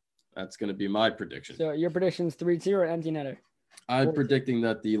 That's going to be my prediction. So your prediction's 3-2 or empty netter? I'm predicting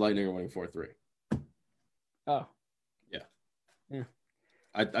that the Lightning are winning 4-3. Oh. Yeah.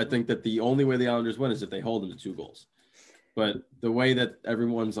 I think that the only way the Islanders win is if they hold them to 2 goals. But the way that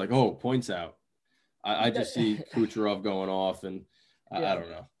everyone's like, points out, I just see Kucherov going off, and I don't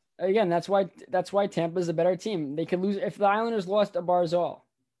know. Again, that's why Tampa's a better team. They could lose if the Islanders lost to Barzal.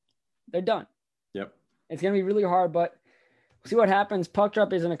 They're done. Yep. It's gonna be really hard, but we'll see what happens. Puck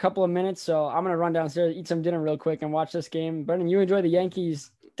drop is in a couple of minutes, so I'm gonna run downstairs, eat some dinner real quick, and watch this game. Brendan, you enjoy the Yankees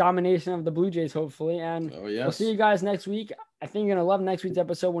domination of the Blue Jays, hopefully, and we'll see you guys next week. I think you're gonna love next week's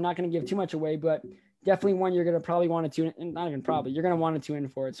episode. We're not gonna give too much away, but definitely one you're gonna probably want to tune in. Not even probably, you're gonna want to tune in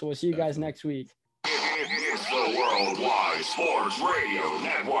for it. So we'll see you guys next week. It's the Worldwide Sports Radio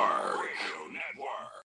Network.